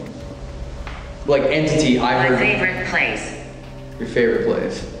same, like, entity I heard. My favorite place. Your favorite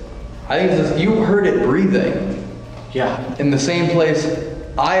place. I think this is, you heard it breathing. Yeah. In the same place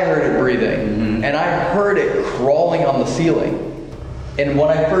I heard it breathing. And I heard it crawling on the ceiling. And when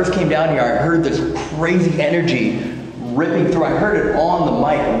I first came down here, I heard this crazy energy ripping through. I heard it on the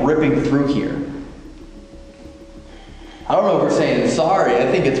mic ripping through here. I don't know if we're saying sorry. I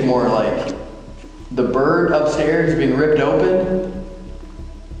think it's more like the bird upstairs being ripped open.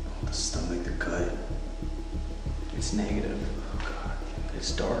 The stomach, the gut. It's negative. Oh God,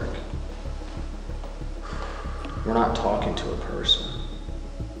 it's dark. We're not talking to a person.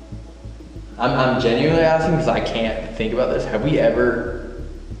 I'm genuinely asking because I can't think about this. Have we ever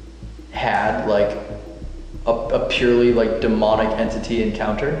had like a purely like demonic entity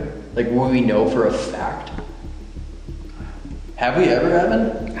encounter? Like, will we know for a fact? Have we ever,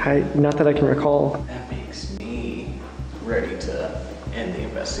 Evan? Not that I can recall. That makes me ready to end the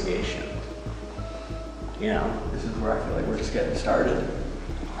investigation. You know, this is where I feel like we're just getting started.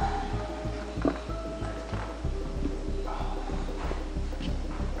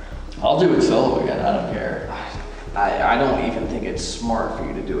 I'll do it solo again, I don't care. I don't even think it's smart for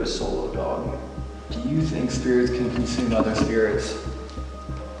you to do a solo, dog. Do you think spirits can consume other spirits?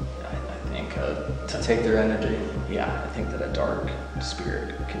 I think to take their energy. Yeah, I think that a dark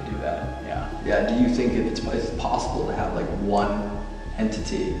spirit can do that, yeah. Yeah, do you think it's possible to have like one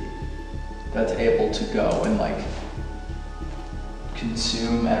entity that's able to go and like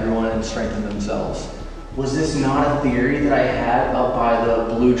consume everyone and strengthen themselves? Was this not a theory that I had up by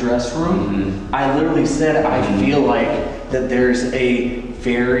the blue dress room? I literally said I feel like that there's a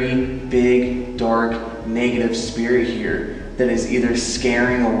very big, dark, negative spirit here that is either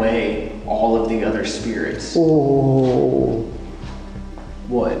scaring away all of the other spirits. Oh.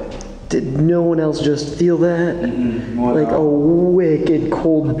 What? Did no one else just feel that? Like a wicked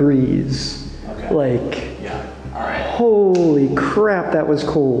cold breeze. Okay. Like, yeah, all right. Holy crap, that was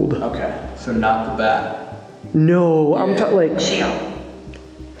cold. Okay. So not the bat. No, I'm like...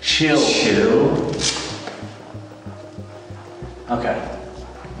 Chill. Okay.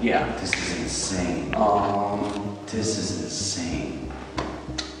 Yeah. This is insane. This is insane.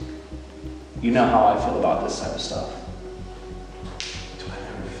 You know how I feel about this type of stuff. Do I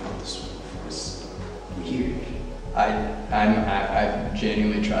never felt this one before? It's weird. I'm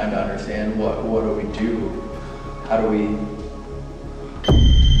genuinely trying to understand what do we do? How do we?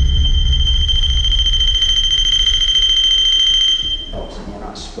 Oh, so we're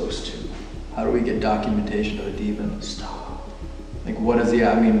not supposed to. How do we get documentation of a demon? Stop. Like, what is the?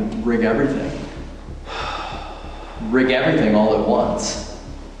 I mean, rig everything. Rig everything all at once.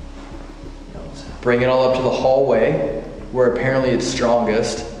 Bring it all up to the hallway, where apparently it's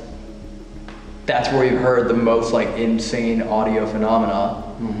strongest. That's where we've heard the most like insane audio phenomena.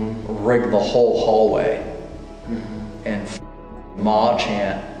 Rig the whole hallway and ma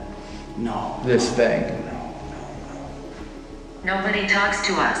chant. No. This thing. Nobody talks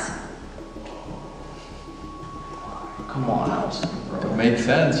to us. Come on, Allison, bro. It makes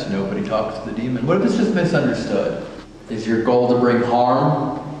sense. Nobody talks to the demon. What if it's just misunderstood? Is your goal to bring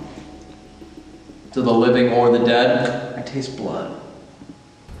harm to the living or the dead? I taste blood.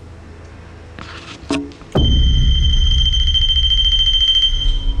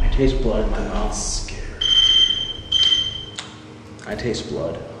 I taste blood in my mouth. Scared. I taste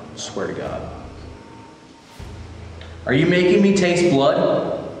blood. I swear to God. Are you making me taste blood?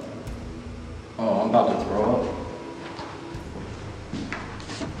 Oh, I'm about to throw up.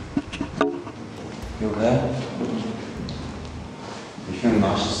 You okay? You feeling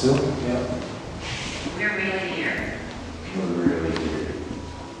nauseous still? Yeah. We're really here. We're really here.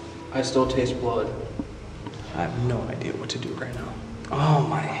 I still taste blood. I have no idea what to do right now. Oh,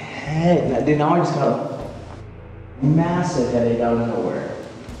 my head. Dude, now I just got a massive headache out of nowhere.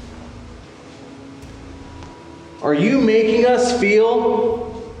 Are you making us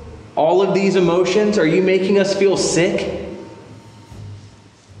feel all of these emotions? Are you making us feel sick?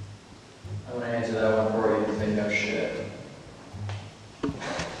 I'm gonna answer that one for you because they know shit.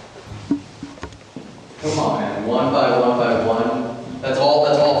 Come on, man. One by one. That's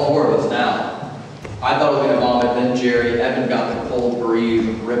all four of us now. I thought I was gonna vomit, then Jerry, Evan got the cold breeze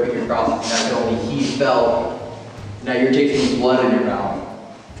ripping across his neck, only he felt. Now you're tasting blood in your mouth.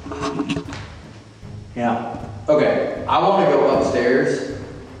 Yeah. Okay, I want to go upstairs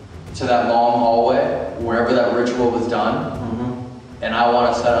to that long hallway, wherever that ritual was done, and I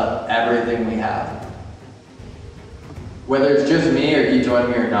want to set up everything we have. Whether it's just me or you join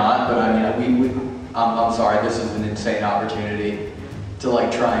me or not, but I mean, I'm sorry, this is an insane opportunity to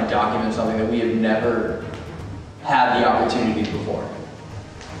like try and document something that we have never had the opportunity before.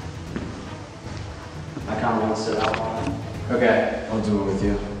 I kind of want to sit out on it. Okay. I'll do it with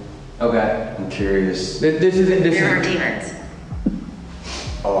you. Okay. I'm curious. This is There are demons.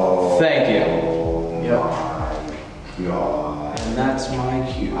 Oh. Thank you. My God. And that's my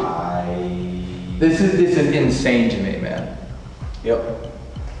cue. This is insane to me, man. Yep.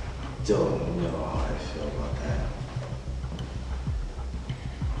 Don't know how I feel about that.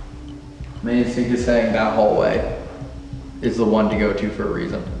 My instinct is saying that hallway is the one to go to for a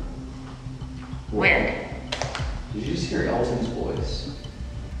reason. When? Did you just hear Elton's voice?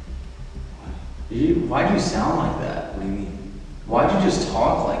 Why'd you sound like that? What do you mean? Why'd you just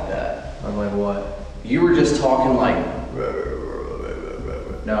talk like that? I'm like, what? You were just talking like...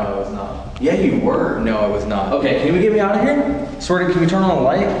 No, I was not. Yeah, you were. No, I was not. Okay, can we get me out of here? Swear to, can we turn on the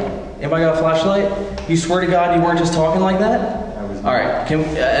light? Anybody got a flashlight? You swear to God you weren't just talking like that? I was not. All right,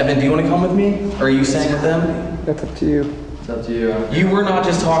 Evan, do you want to come with me? Or are you staying with them? That's up to you. It's up to you. You were not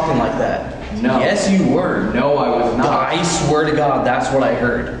just talking like that. No. Yes, you were. No, I was not. I swear to God, that's what I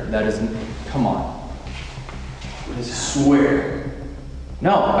heard. That is, come on. I swear.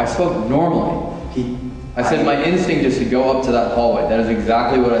 No, I spoke normally. I said my instinct is to go up to that hallway. That is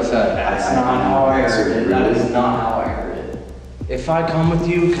exactly what I said. That's not how I heard it. That is not how I heard it. If I come with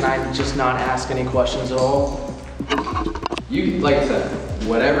you, can I just not ask any questions at all? You, like I said,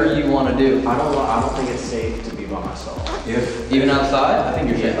 whatever you want to do. I don't think it's safe to be by myself. Even outside? I think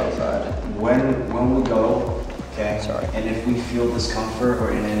you're safe outside. When we go, okay? Sorry. And if we feel discomfort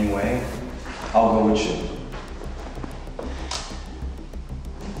or in any way, I'll go with you.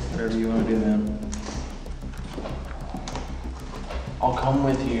 Whatever you want to do, man. I'll come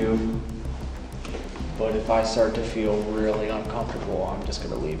with you, but if I start to feel really uncomfortable, I'm just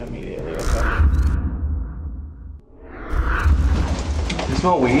gonna leave immediately, okay? You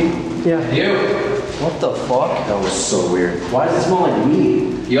smell weed? Yeah. You. What the fuck? That was so weird. Why does it smell like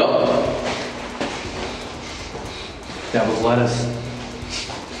weed? Yup. That was lettuce.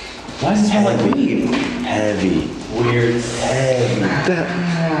 Why does it smell like weed? Heavy. Weird. Heavy.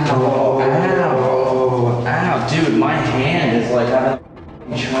 Ow. Ow. Dude, my hand is like having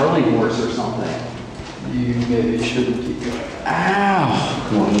a Charlie horse or something. You maybe shouldn't keep going. Ow.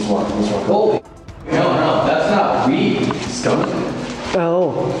 Come on, let's walk. Holy. No, that's not weed. Skunk.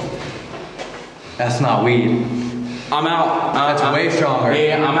 Oh. That's not weed. I'm out. That's way stronger.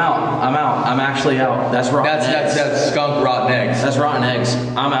 Yeah, I'm out. I'm actually out. That's rotten eggs. That's skunk rotten eggs. That's rotten eggs.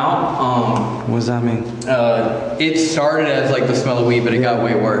 I'm out. What does that mean? It started as like the smell of weed, but it got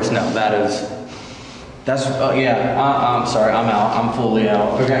way worse. No, That's I'm sorry. I'm out. I'm fully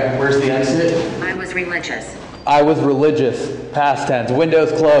out. Okay. Where's the exit? I was religious. I was religious. Past tense.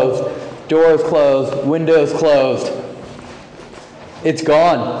 Windows closed. Doors closed. Windows closed. It's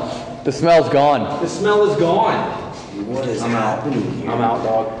gone. The smell's gone. The smell is gone. What is happening here? I'm out,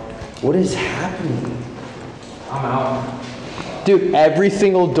 dog. What is happening? I'm out. Dude, every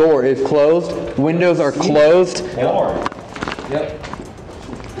single door is closed. Windows are closed. Yep.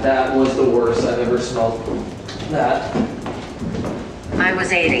 That was the worst I've ever smelled. That. I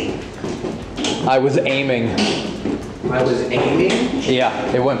was 80. I was aiming. I was aiming? Yeah,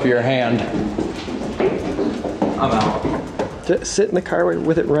 it went for your hand. I'm out. Sit in the car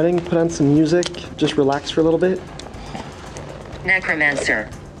with it running, put on some music, just relax for a little bit. Necromancer.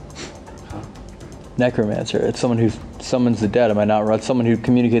 Necromancer. It's someone who summons the dead. Am I not right? Someone who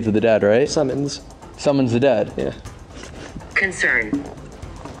communicates with the dead, right? Summons the dead. Yeah. Concern.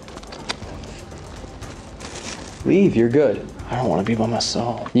 Leave. You're good. I don't want to be by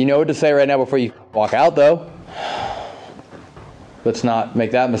myself. You know what to say right now before you walk out, though. Let's not make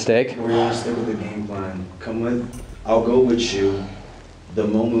that mistake. We're gonna stick with the game plan. I'll go with you. The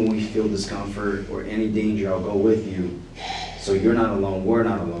moment we feel discomfort or any danger, I'll go with you. So you're not alone, we're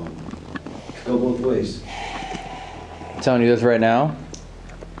not alone. Go both ways. I'm telling you this right now.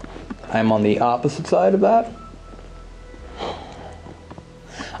 I'm on the opposite side of that.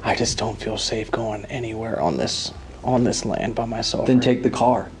 I just don't feel safe going anywhere on this land by myself. Then take the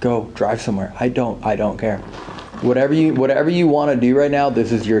car. Go drive somewhere. I don't care. Whatever you want to do right now,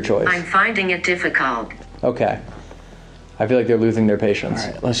 this is your choice. I'm finding it difficult. Okay. I feel like they're losing their patience.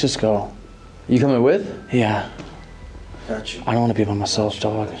 All right, let's just go. You coming with? Yeah. Got you. I don't want to be by myself,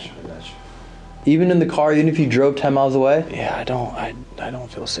 dog. I got you. Even in the car, even if you drove 10 miles away? Yeah, I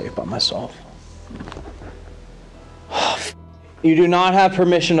don't feel safe by myself. You do not have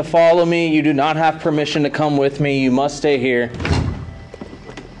permission to follow me. You do not have permission to come with me. You must stay here.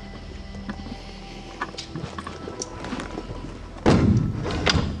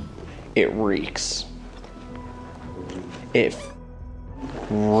 It reeks. It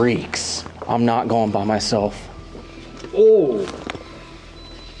reeks. I'm not going by myself. Oh.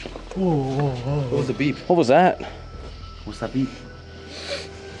 Whoa. What was the beep? What was that? What's that beep?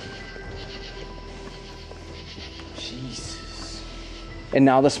 Jesus. And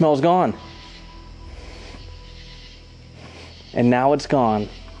now the smell's gone. And now it's gone.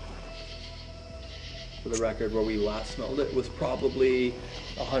 For the record, where we last smelled it was probably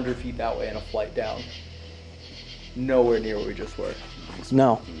 100 feet that way and a flight down. Nowhere near where we just were.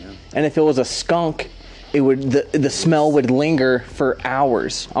 No. And if it was a skunk, it would the smell would linger for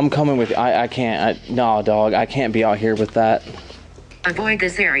hours. I'm coming with you. I can't. No, dog. I can't be out here with that. Avoid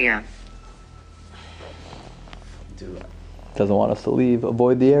this area. Doesn't want us to leave.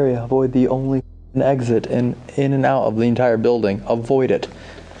 Avoid the area. Avoid the only exit in and out of the entire building. Avoid it.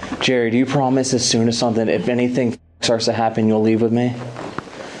 Jerry, do you promise as soon as something, if anything starts to happen, you'll leave with me?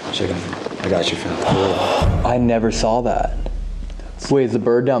 Chicken, I got you, fam. I never saw that. Wait, is the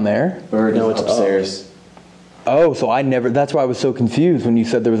bird down there? Bird, no, it's upstairs. Oh, so I never, that's why I was so confused when you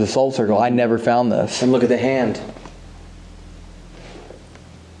said there was a soul circle. I never found this. And look at the hand.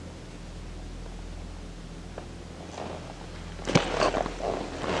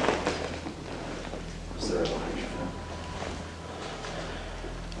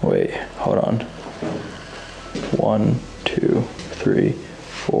 Wait, hold on. 1, 2, 3,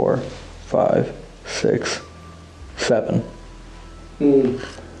 4, 5, 6, 7.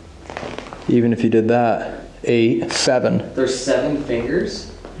 Even if you did that, 8, 7. There's 7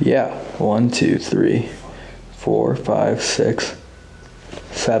 fingers? Yeah. 1, 2, 3, 4, 5, 6,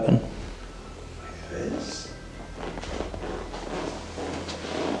 7.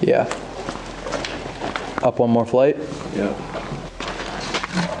 Yeah. Up one more flight? Yeah.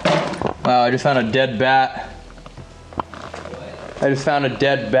 Wow, I just found a dead bat. I just found a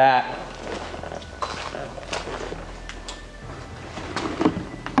dead bat.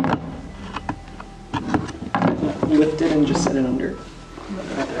 Lift it and just set it under.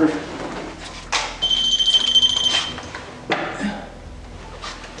 Perfect.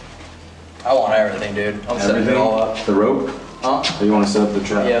 I want everything, dude. I'm setting it all up. The rope? Huh? Or you want to set up the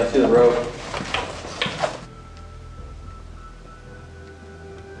trap? Yeah, let's do the rope.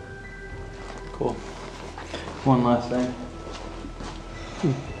 Cool. One last thing.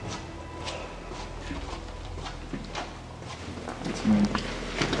 It's me.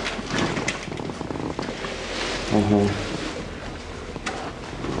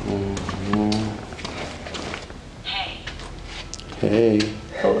 Hey.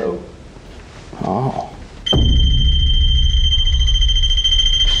 Hello. Oh.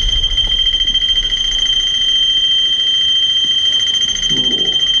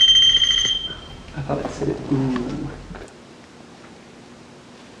 I thought it said it. Ooh.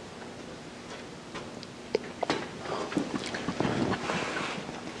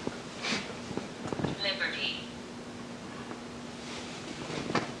 Liberty.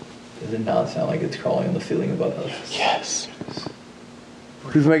 Does it not sound like it's crawling on the ceiling above us? Yes.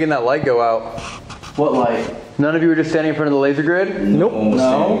 Who's making that light go out? What light? None of you were just standing in front of the laser grid? Nope.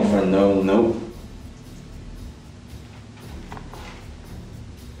 No. No, nope.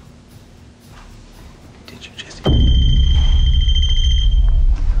 Did you just...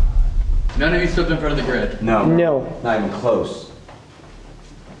 None of you stepped in front of the grid? No. No. Not even close.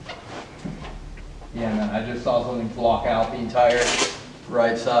 Yeah, man, I just saw something block out the entire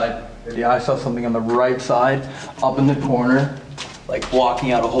right side. Yeah, I saw something on the right side, up in the corner, like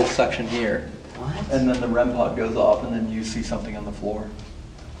blocking out a whole section here. What? And then the REM pod goes off, and then you see something on the floor.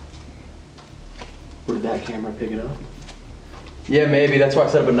 Where did that camera pick it up? Yeah, maybe. That's why I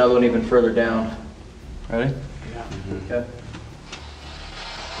set up another one even further down. Ready? Yeah. Okay.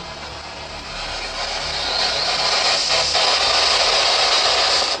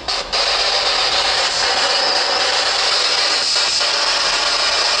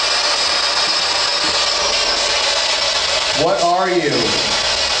 What are you?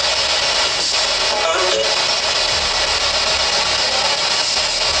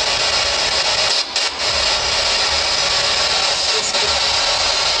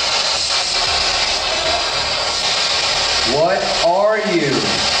 What are you?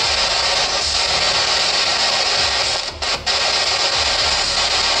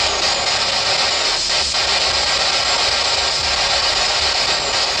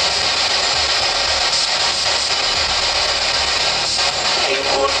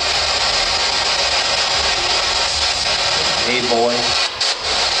 Hey, boy.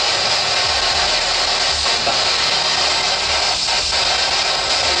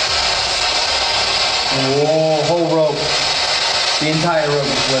 Whoa, whole rope. The entire rope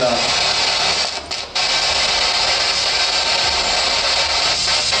is split up.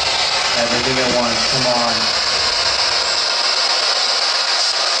 Everything at once, come on.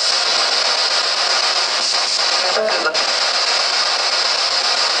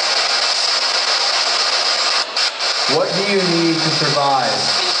 What do you need to survive?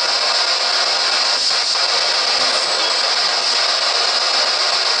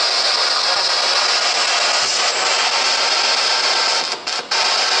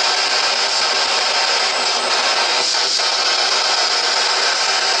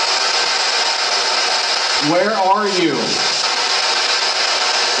 Where are you?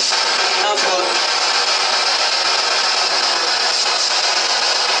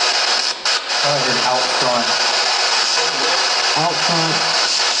 I heard out front. Out front.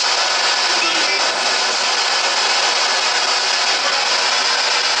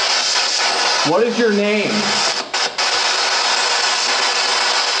 What is your name?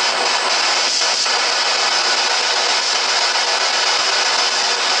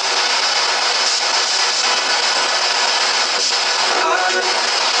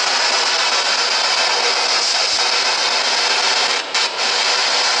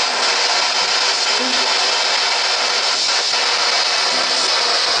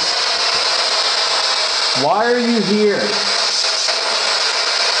 Why are you here?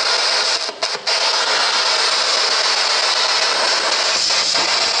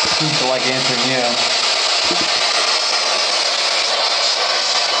 Seems to like answering you.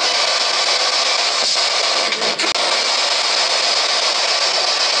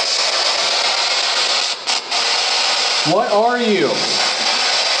 What are you?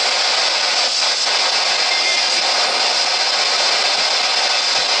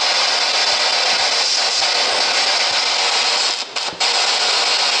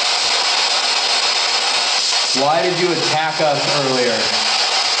 Why did you attack us earlier?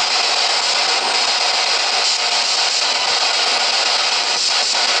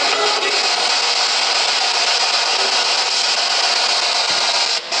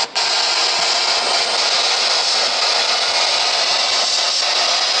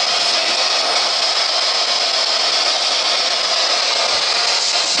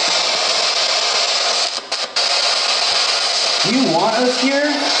 Do you want us here?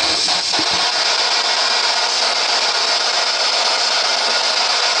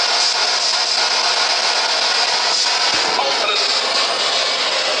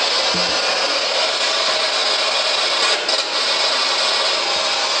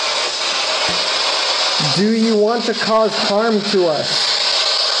 Do you want to cause harm to us?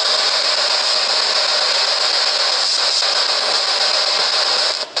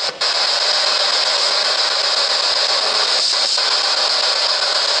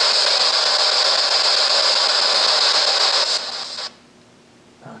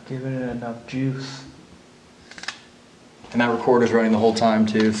 Not giving it enough juice. And that recorder's running the whole time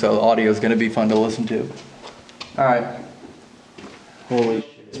too, so the audio is going to be fun to listen to. Alright. Holy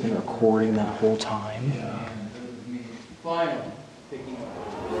shit, it's been recording that whole time. Yeah. Finally. Picking up.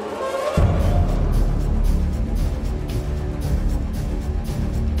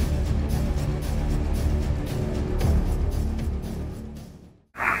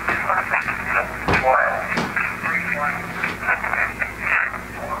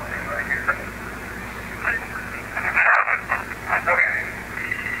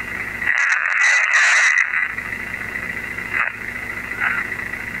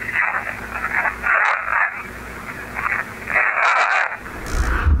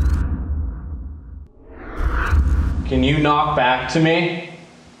 Can you knock back to me?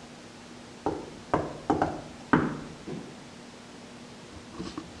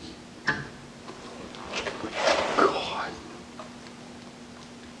 God.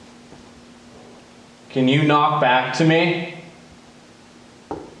 Can you knock back to me?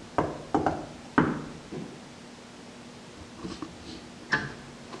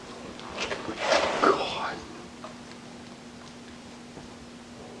 God.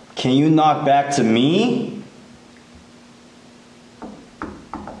 Can you knock back to me?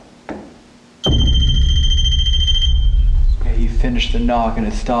 You finished the knock and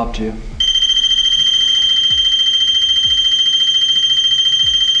it stopped you.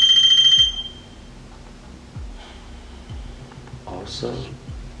 Also,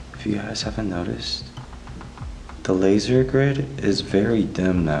 if you guys haven't noticed, the laser grid is very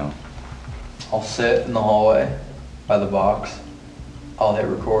dim now. I'll sit in the hallway by the box. I'll hit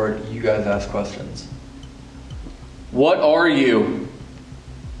record. You guys ask questions. What are you?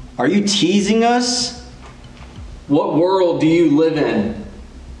 Are you teasing us? What world do you live in?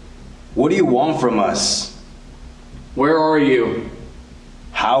 What do you want from us? Where are you?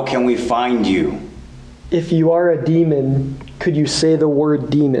 How can we find you? If you are a demon, could you say the word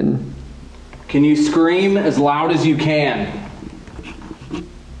demon? Can you scream as loud as you can?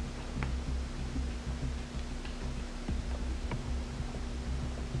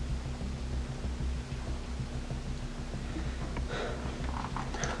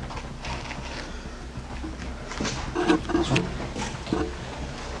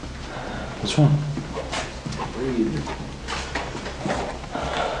 What's wrong? Breathe.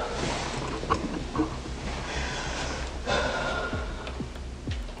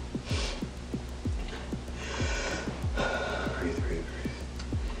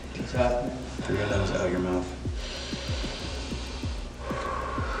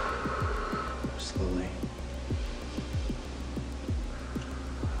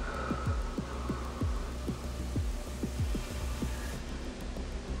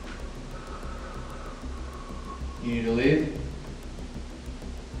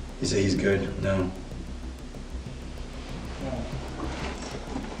 He said he's good. No.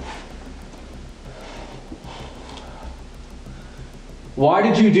 Why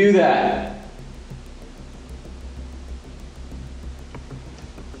did you do that?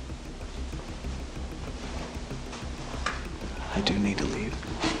 I do need to leave.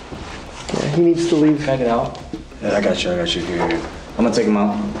 Yeah, he needs to leave. Can I get out? Yeah, I got you. Here. I'm gonna take him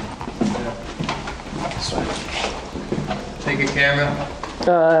out. This way. Take a camera.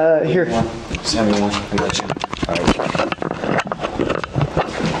 Here. Send me one. I got you. Alright.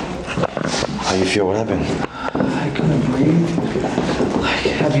 How you feel? What happened? I couldn't breathe. Like,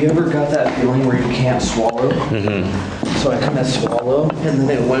 have you ever got that feeling where you can't swallow? Mm-hmm. So I couldn't swallow, and then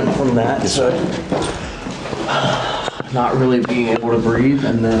it went from that to not really being able to breathe,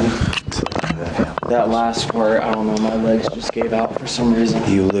 and then that last part, I don't know, my legs just gave out for some reason.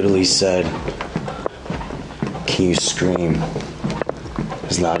 You literally said, "Can you scream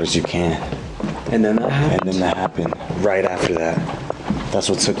as loud as you can?" And then that happened. And then that happened right after that. That's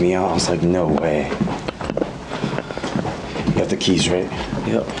what took me out. I was like, no way. You have the keys, right?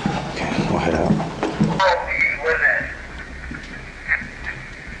 Yep. Okay, we'll head out.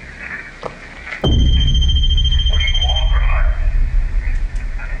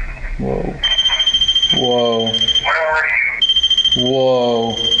 Whoa. Whoa.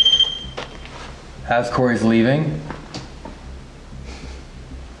 Whoa. As Corey's leaving?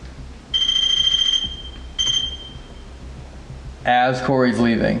 As Corey's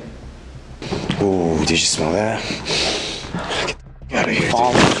leaving. Ooh, did you smell that? Get out of here, dude.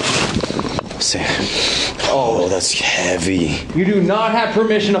 Oh, that's heavy. You do not have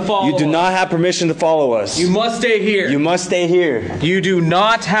permission to follow us. You do not have permission to follow us. You must stay here. You must stay here. You do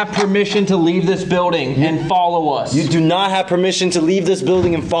not have permission to leave this building and follow us. You do not have permission to leave this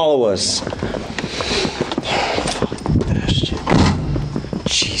building and follow us.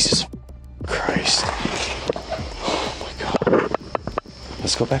 Jesus Christ. Oh my God.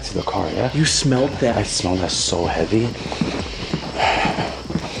 Let's go back to the car, yeah? You smelled that? I smelled that so heavy.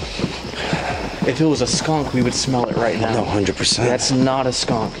 If it was a skunk, we would smell it right now. No, 100%. That's not a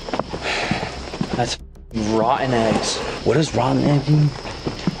skunk. That's rotten eggs. What does rotten egg mean?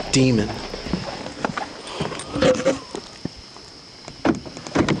 Demon.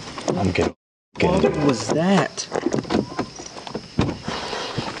 I'm getting. What was that?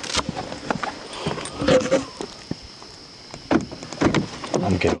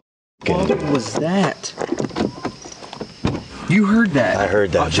 I'm getting. What was that? You heard that? I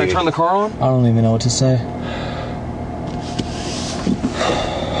heard that. Should I turn the car on? I don't even know what to say.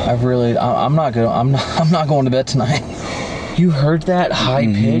 I'm not going to bed tonight. You heard that high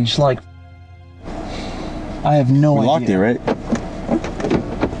pitch? Like, I have no idea. We locked it, right?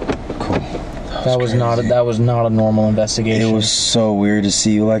 Cool. That was not a normal investigation. It was so weird to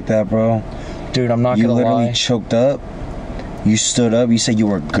see you like that, bro. Dude, I'm not gonna lie. You lie. literally choked up. You stood up. You said you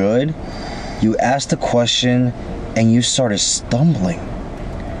were good. You asked a question, and you started stumbling.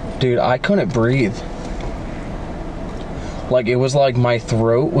 Dude, I couldn't breathe. Like, it was like my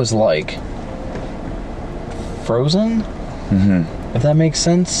throat was like frozen. Mm-hmm. If that makes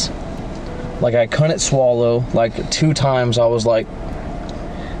sense. Like, I couldn't swallow. Like, 2 times I was like.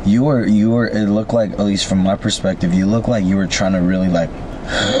 You were. It looked like, at least from my perspective, you looked like you were trying to really like.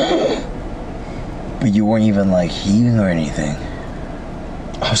 But you weren't even like heaving or anything.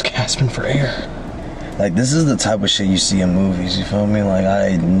 I was gasping for air. Like, this is the type of shit you see in movies, you feel me? Like,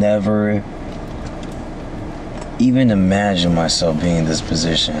 I never even imagined myself being in this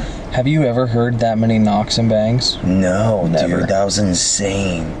position. Have you ever heard that many knocks and bangs? No, Never. dude, that was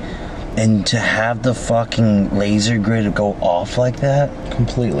insane. And to have the fucking laser grid go off like that?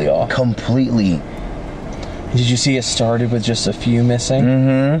 Completely off. Completely. Did you see it started with just a few missing?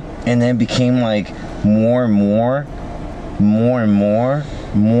 Mm-hmm. And then became like more and more, more and more,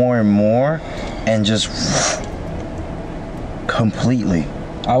 more and more, and just completely.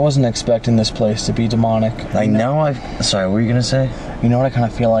 I wasn't expecting this place to be demonic. Like now sorry, what were you gonna say? You know what I kind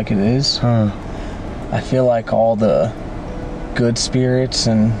of feel like it is? Huh. I feel like all the good spirits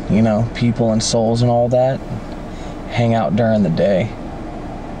and, you know, people and souls and all that hang out during the day.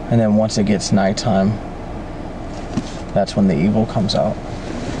 And then once it gets nighttime, that's when the evil comes out.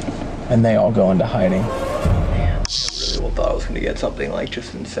 And they all go into hiding. Man, I really thought I was gonna get something like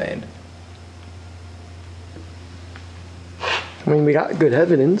just insane. I mean, we got good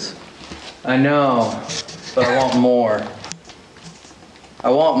evidence. I know, but I want more.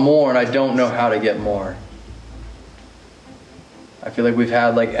 I want more, and I don't know how to get more. I feel like we've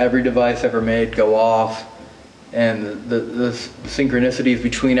had like every device ever made go off, and the synchronicities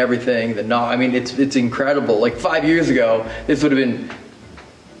between everything. I mean, it's incredible. Like 5 years ago, this would have been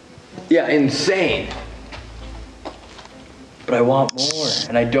Yeah, insane. But I want more,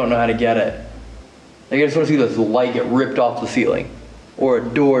 and I don't know how to get it. Like, I just want to see this light get ripped off the ceiling, or a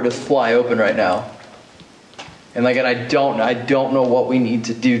door just fly open right now. And like, and I don't know what we need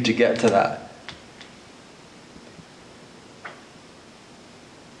to do to get to that.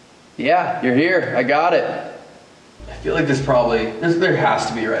 Yeah, you're here. I got it. I feel like there has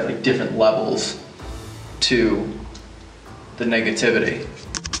to be, right, like different levels to the negativity.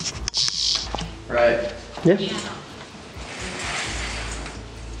 Right? Yeah.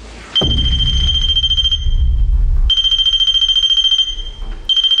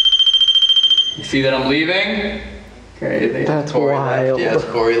 You see that I'm leaving? Okay, I think That's Corey wild. left.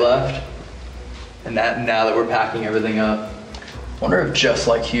 Yes, Corey left. And now that we're packing everything up, I wonder if just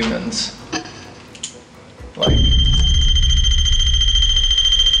like humans, like,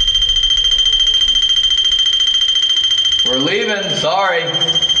 we're leaving, sorry.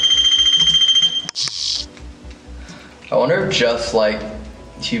 I wonder if just like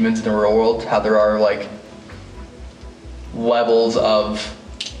humans in the real world, how there are like levels of,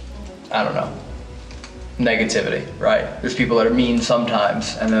 I don't know, negativity, right? There's people that are mean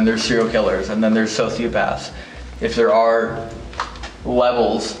sometimes, and then there's serial killers, and then there's sociopaths. If there are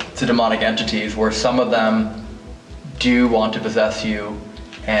levels to demonic entities where some of them do want to possess you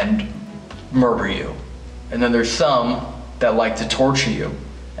and murder you, and then there's some that like to torture you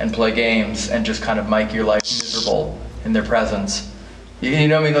and play games and just kind of make your life miserable in their presence. You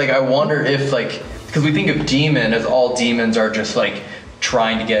know what I mean? Like, I wonder if, like, because we think of demon as all demons are just like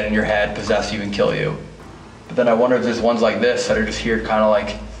trying to get in your head, possess you, and kill you. But then I wonder if there's ones like this that are just here kind of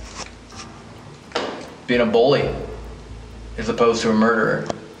like being a bully as opposed to a murderer.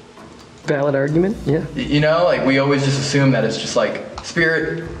 Valid argument, yeah. You know, like, we always just assume that it's just like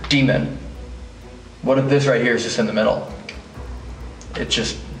spirit, demon. What if this right here is just in the middle? It's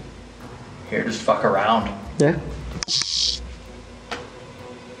just here, just fuck around. Yeah.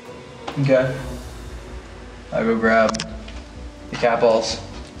 Okay. I'll go grab the cat balls.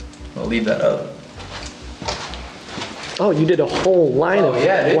 I'll leave that up. Oh, you did a whole line of it.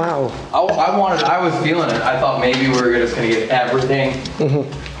 Yeah, dude. Wow. I was feeling it. I thought maybe we were just gonna get everything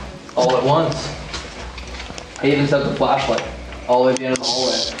all at once. I even set the flashlight all the way at the end of the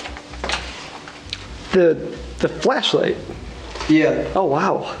hallway. The flashlight? Yeah. Oh,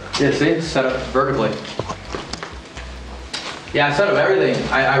 wow. Yeah, see? Set up vertically. Yeah, I set up everything.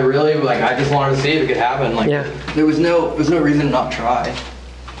 I really, like, I just wanted to see if it could happen. Like, yeah. There was no reason to not try.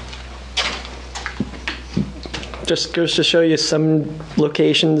 Just goes to show you some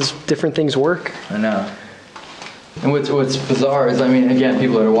locations, different things work. I know. And what's bizarre is, I mean, again,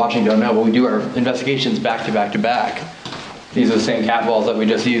 people that are watching don't know, but we do our investigations back to back to back. These are the same cat balls that we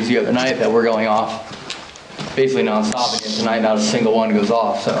just used the other night that were going off basically non-stop, and tonight not a single one goes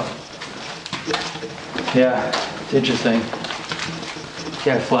off, so. Yeah, it's interesting.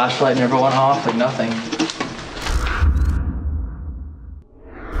 Yeah, flashlight never went off, like nothing.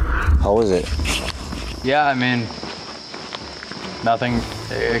 How was it? Yeah, I mean, nothing.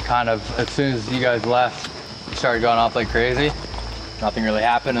 It kind of, as soon as you guys left, it started going off like crazy. Nothing really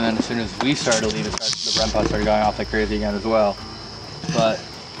happened, and then as soon as we started to leave, the REM pod started going off like crazy again as well. But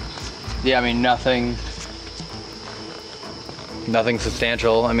yeah, I mean, nothing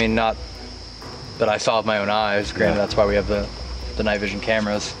substantial. I mean, not that I saw with my own eyes. Granted, that's why we have the night vision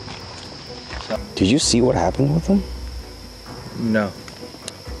cameras. So. Did you see what happened with him? No.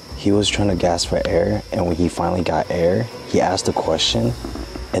 He was trying to gasp for air, and when he finally got air, he asked a question,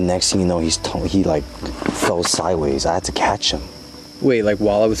 and next thing you know, he like fell sideways. I had to catch him. Wait, like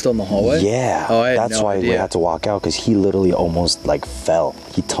while I was still in the hallway? Yeah. Oh, I had that's no why idea. we had to walk out, because he literally almost like fell.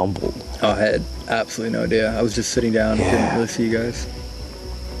 He tumbled. Oh, I had absolutely no idea. I was just sitting down and didn't really see you guys.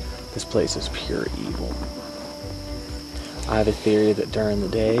 This place is pure evil. I have a theory that during the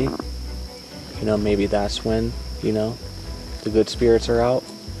day, you know, maybe that's when, you know, the good spirits are out.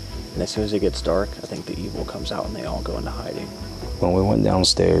 And as soon as it gets dark, I think the evil comes out and they all go into hiding. When we went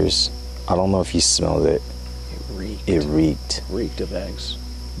downstairs, I don't know if you smelled it. It reeked. Reeked of eggs.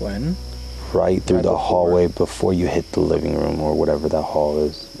 When? Right through the hallway before you hit the living room or whatever that hall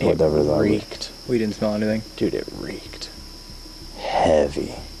is. Whatever that reeked. We didn't smell anything. Dude, it reeked.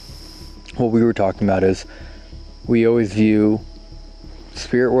 Heavy. What we were talking about is we always view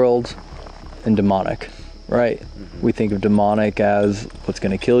spirit world and demonic, right? Mm-hmm. We think of demonic as what's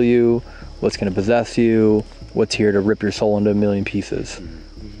going to kill you, what's going to possess you, what's here to rip your soul into a million pieces.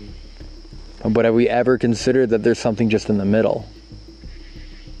 Mm-hmm. But have we ever considered that there's something just in the middle?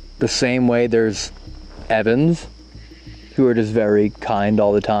 The same way there's Evans, who are just very kind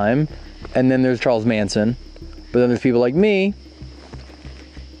all the time, and then there's Charles Manson, but then there's people like me,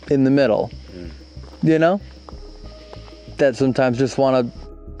 in the middle, you know, that sometimes just want to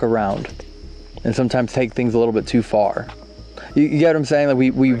fuck around and sometimes take things a little bit too far. You get what I'm saying?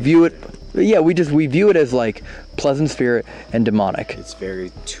 Like we view it, yeah, we view it as like pleasant spirit and demonic. It's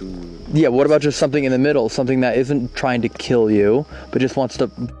very too... Yeah, what about just something in the middle? Something that isn't trying to kill you, but just wants to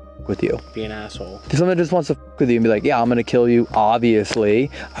with you. Be an asshole. Something that just wants to with you and be like, yeah, I'm gonna kill you, obviously.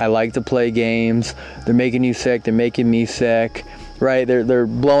 I like to play games. They're making you sick, they're making me sick, right? They're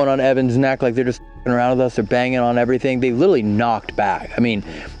blowing on Evan's neck like they're just f***ing around with us, they're banging on everything. They literally knocked back. I mean,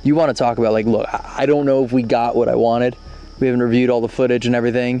 you wanna talk about like, look, I don't know if we got what I wanted. We haven't reviewed all the footage and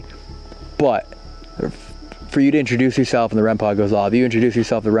everything, but for you to introduce yourself and the REM pod goes off, you introduce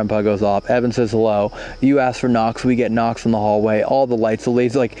yourself, the REM pod goes off, Evan says hello, you ask for knocks, we get knocks in the hallway, all the lights, the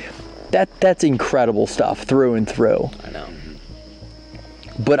lasers, like, that's incredible stuff through and through. I know.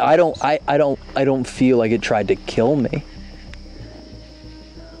 But I don't feel like it tried to kill me.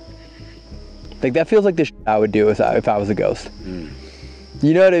 Like, that feels like the shit I would do if I was a ghost.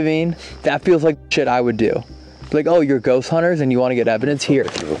 You know what I mean? That feels like the shit I would do. Like, oh, you're ghost hunters and you want to get evidence here,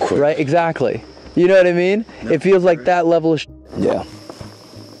 right? Exactly. You know what I mean? It feels like that level of shit. Yeah.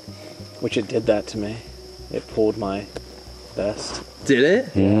 Which it did that to me. It pulled my best. Did it?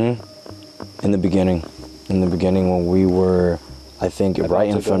 Mm-hmm. In the beginning when we were, I think, right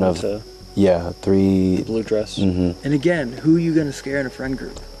in front of, yeah, 3 blue dress. Mm-hmm. And again, who are you gonna scare in a friend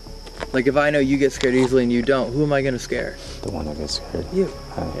group? Like, if I know you get scared easily and you don't, who am I gonna scare? The one that gets scared. You.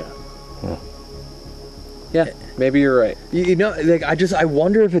 Yeah, maybe you're right. You know, like, I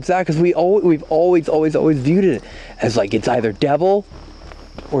wonder if it's that, because we've always viewed it as like it's either devil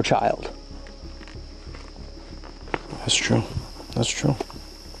or child. That's true. That's true.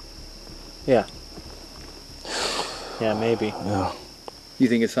 Yeah. Yeah, maybe. Yeah. You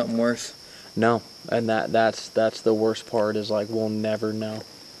think it's something worse? No, and that's the worst part is like we'll never know.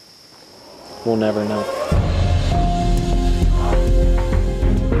 We'll never know.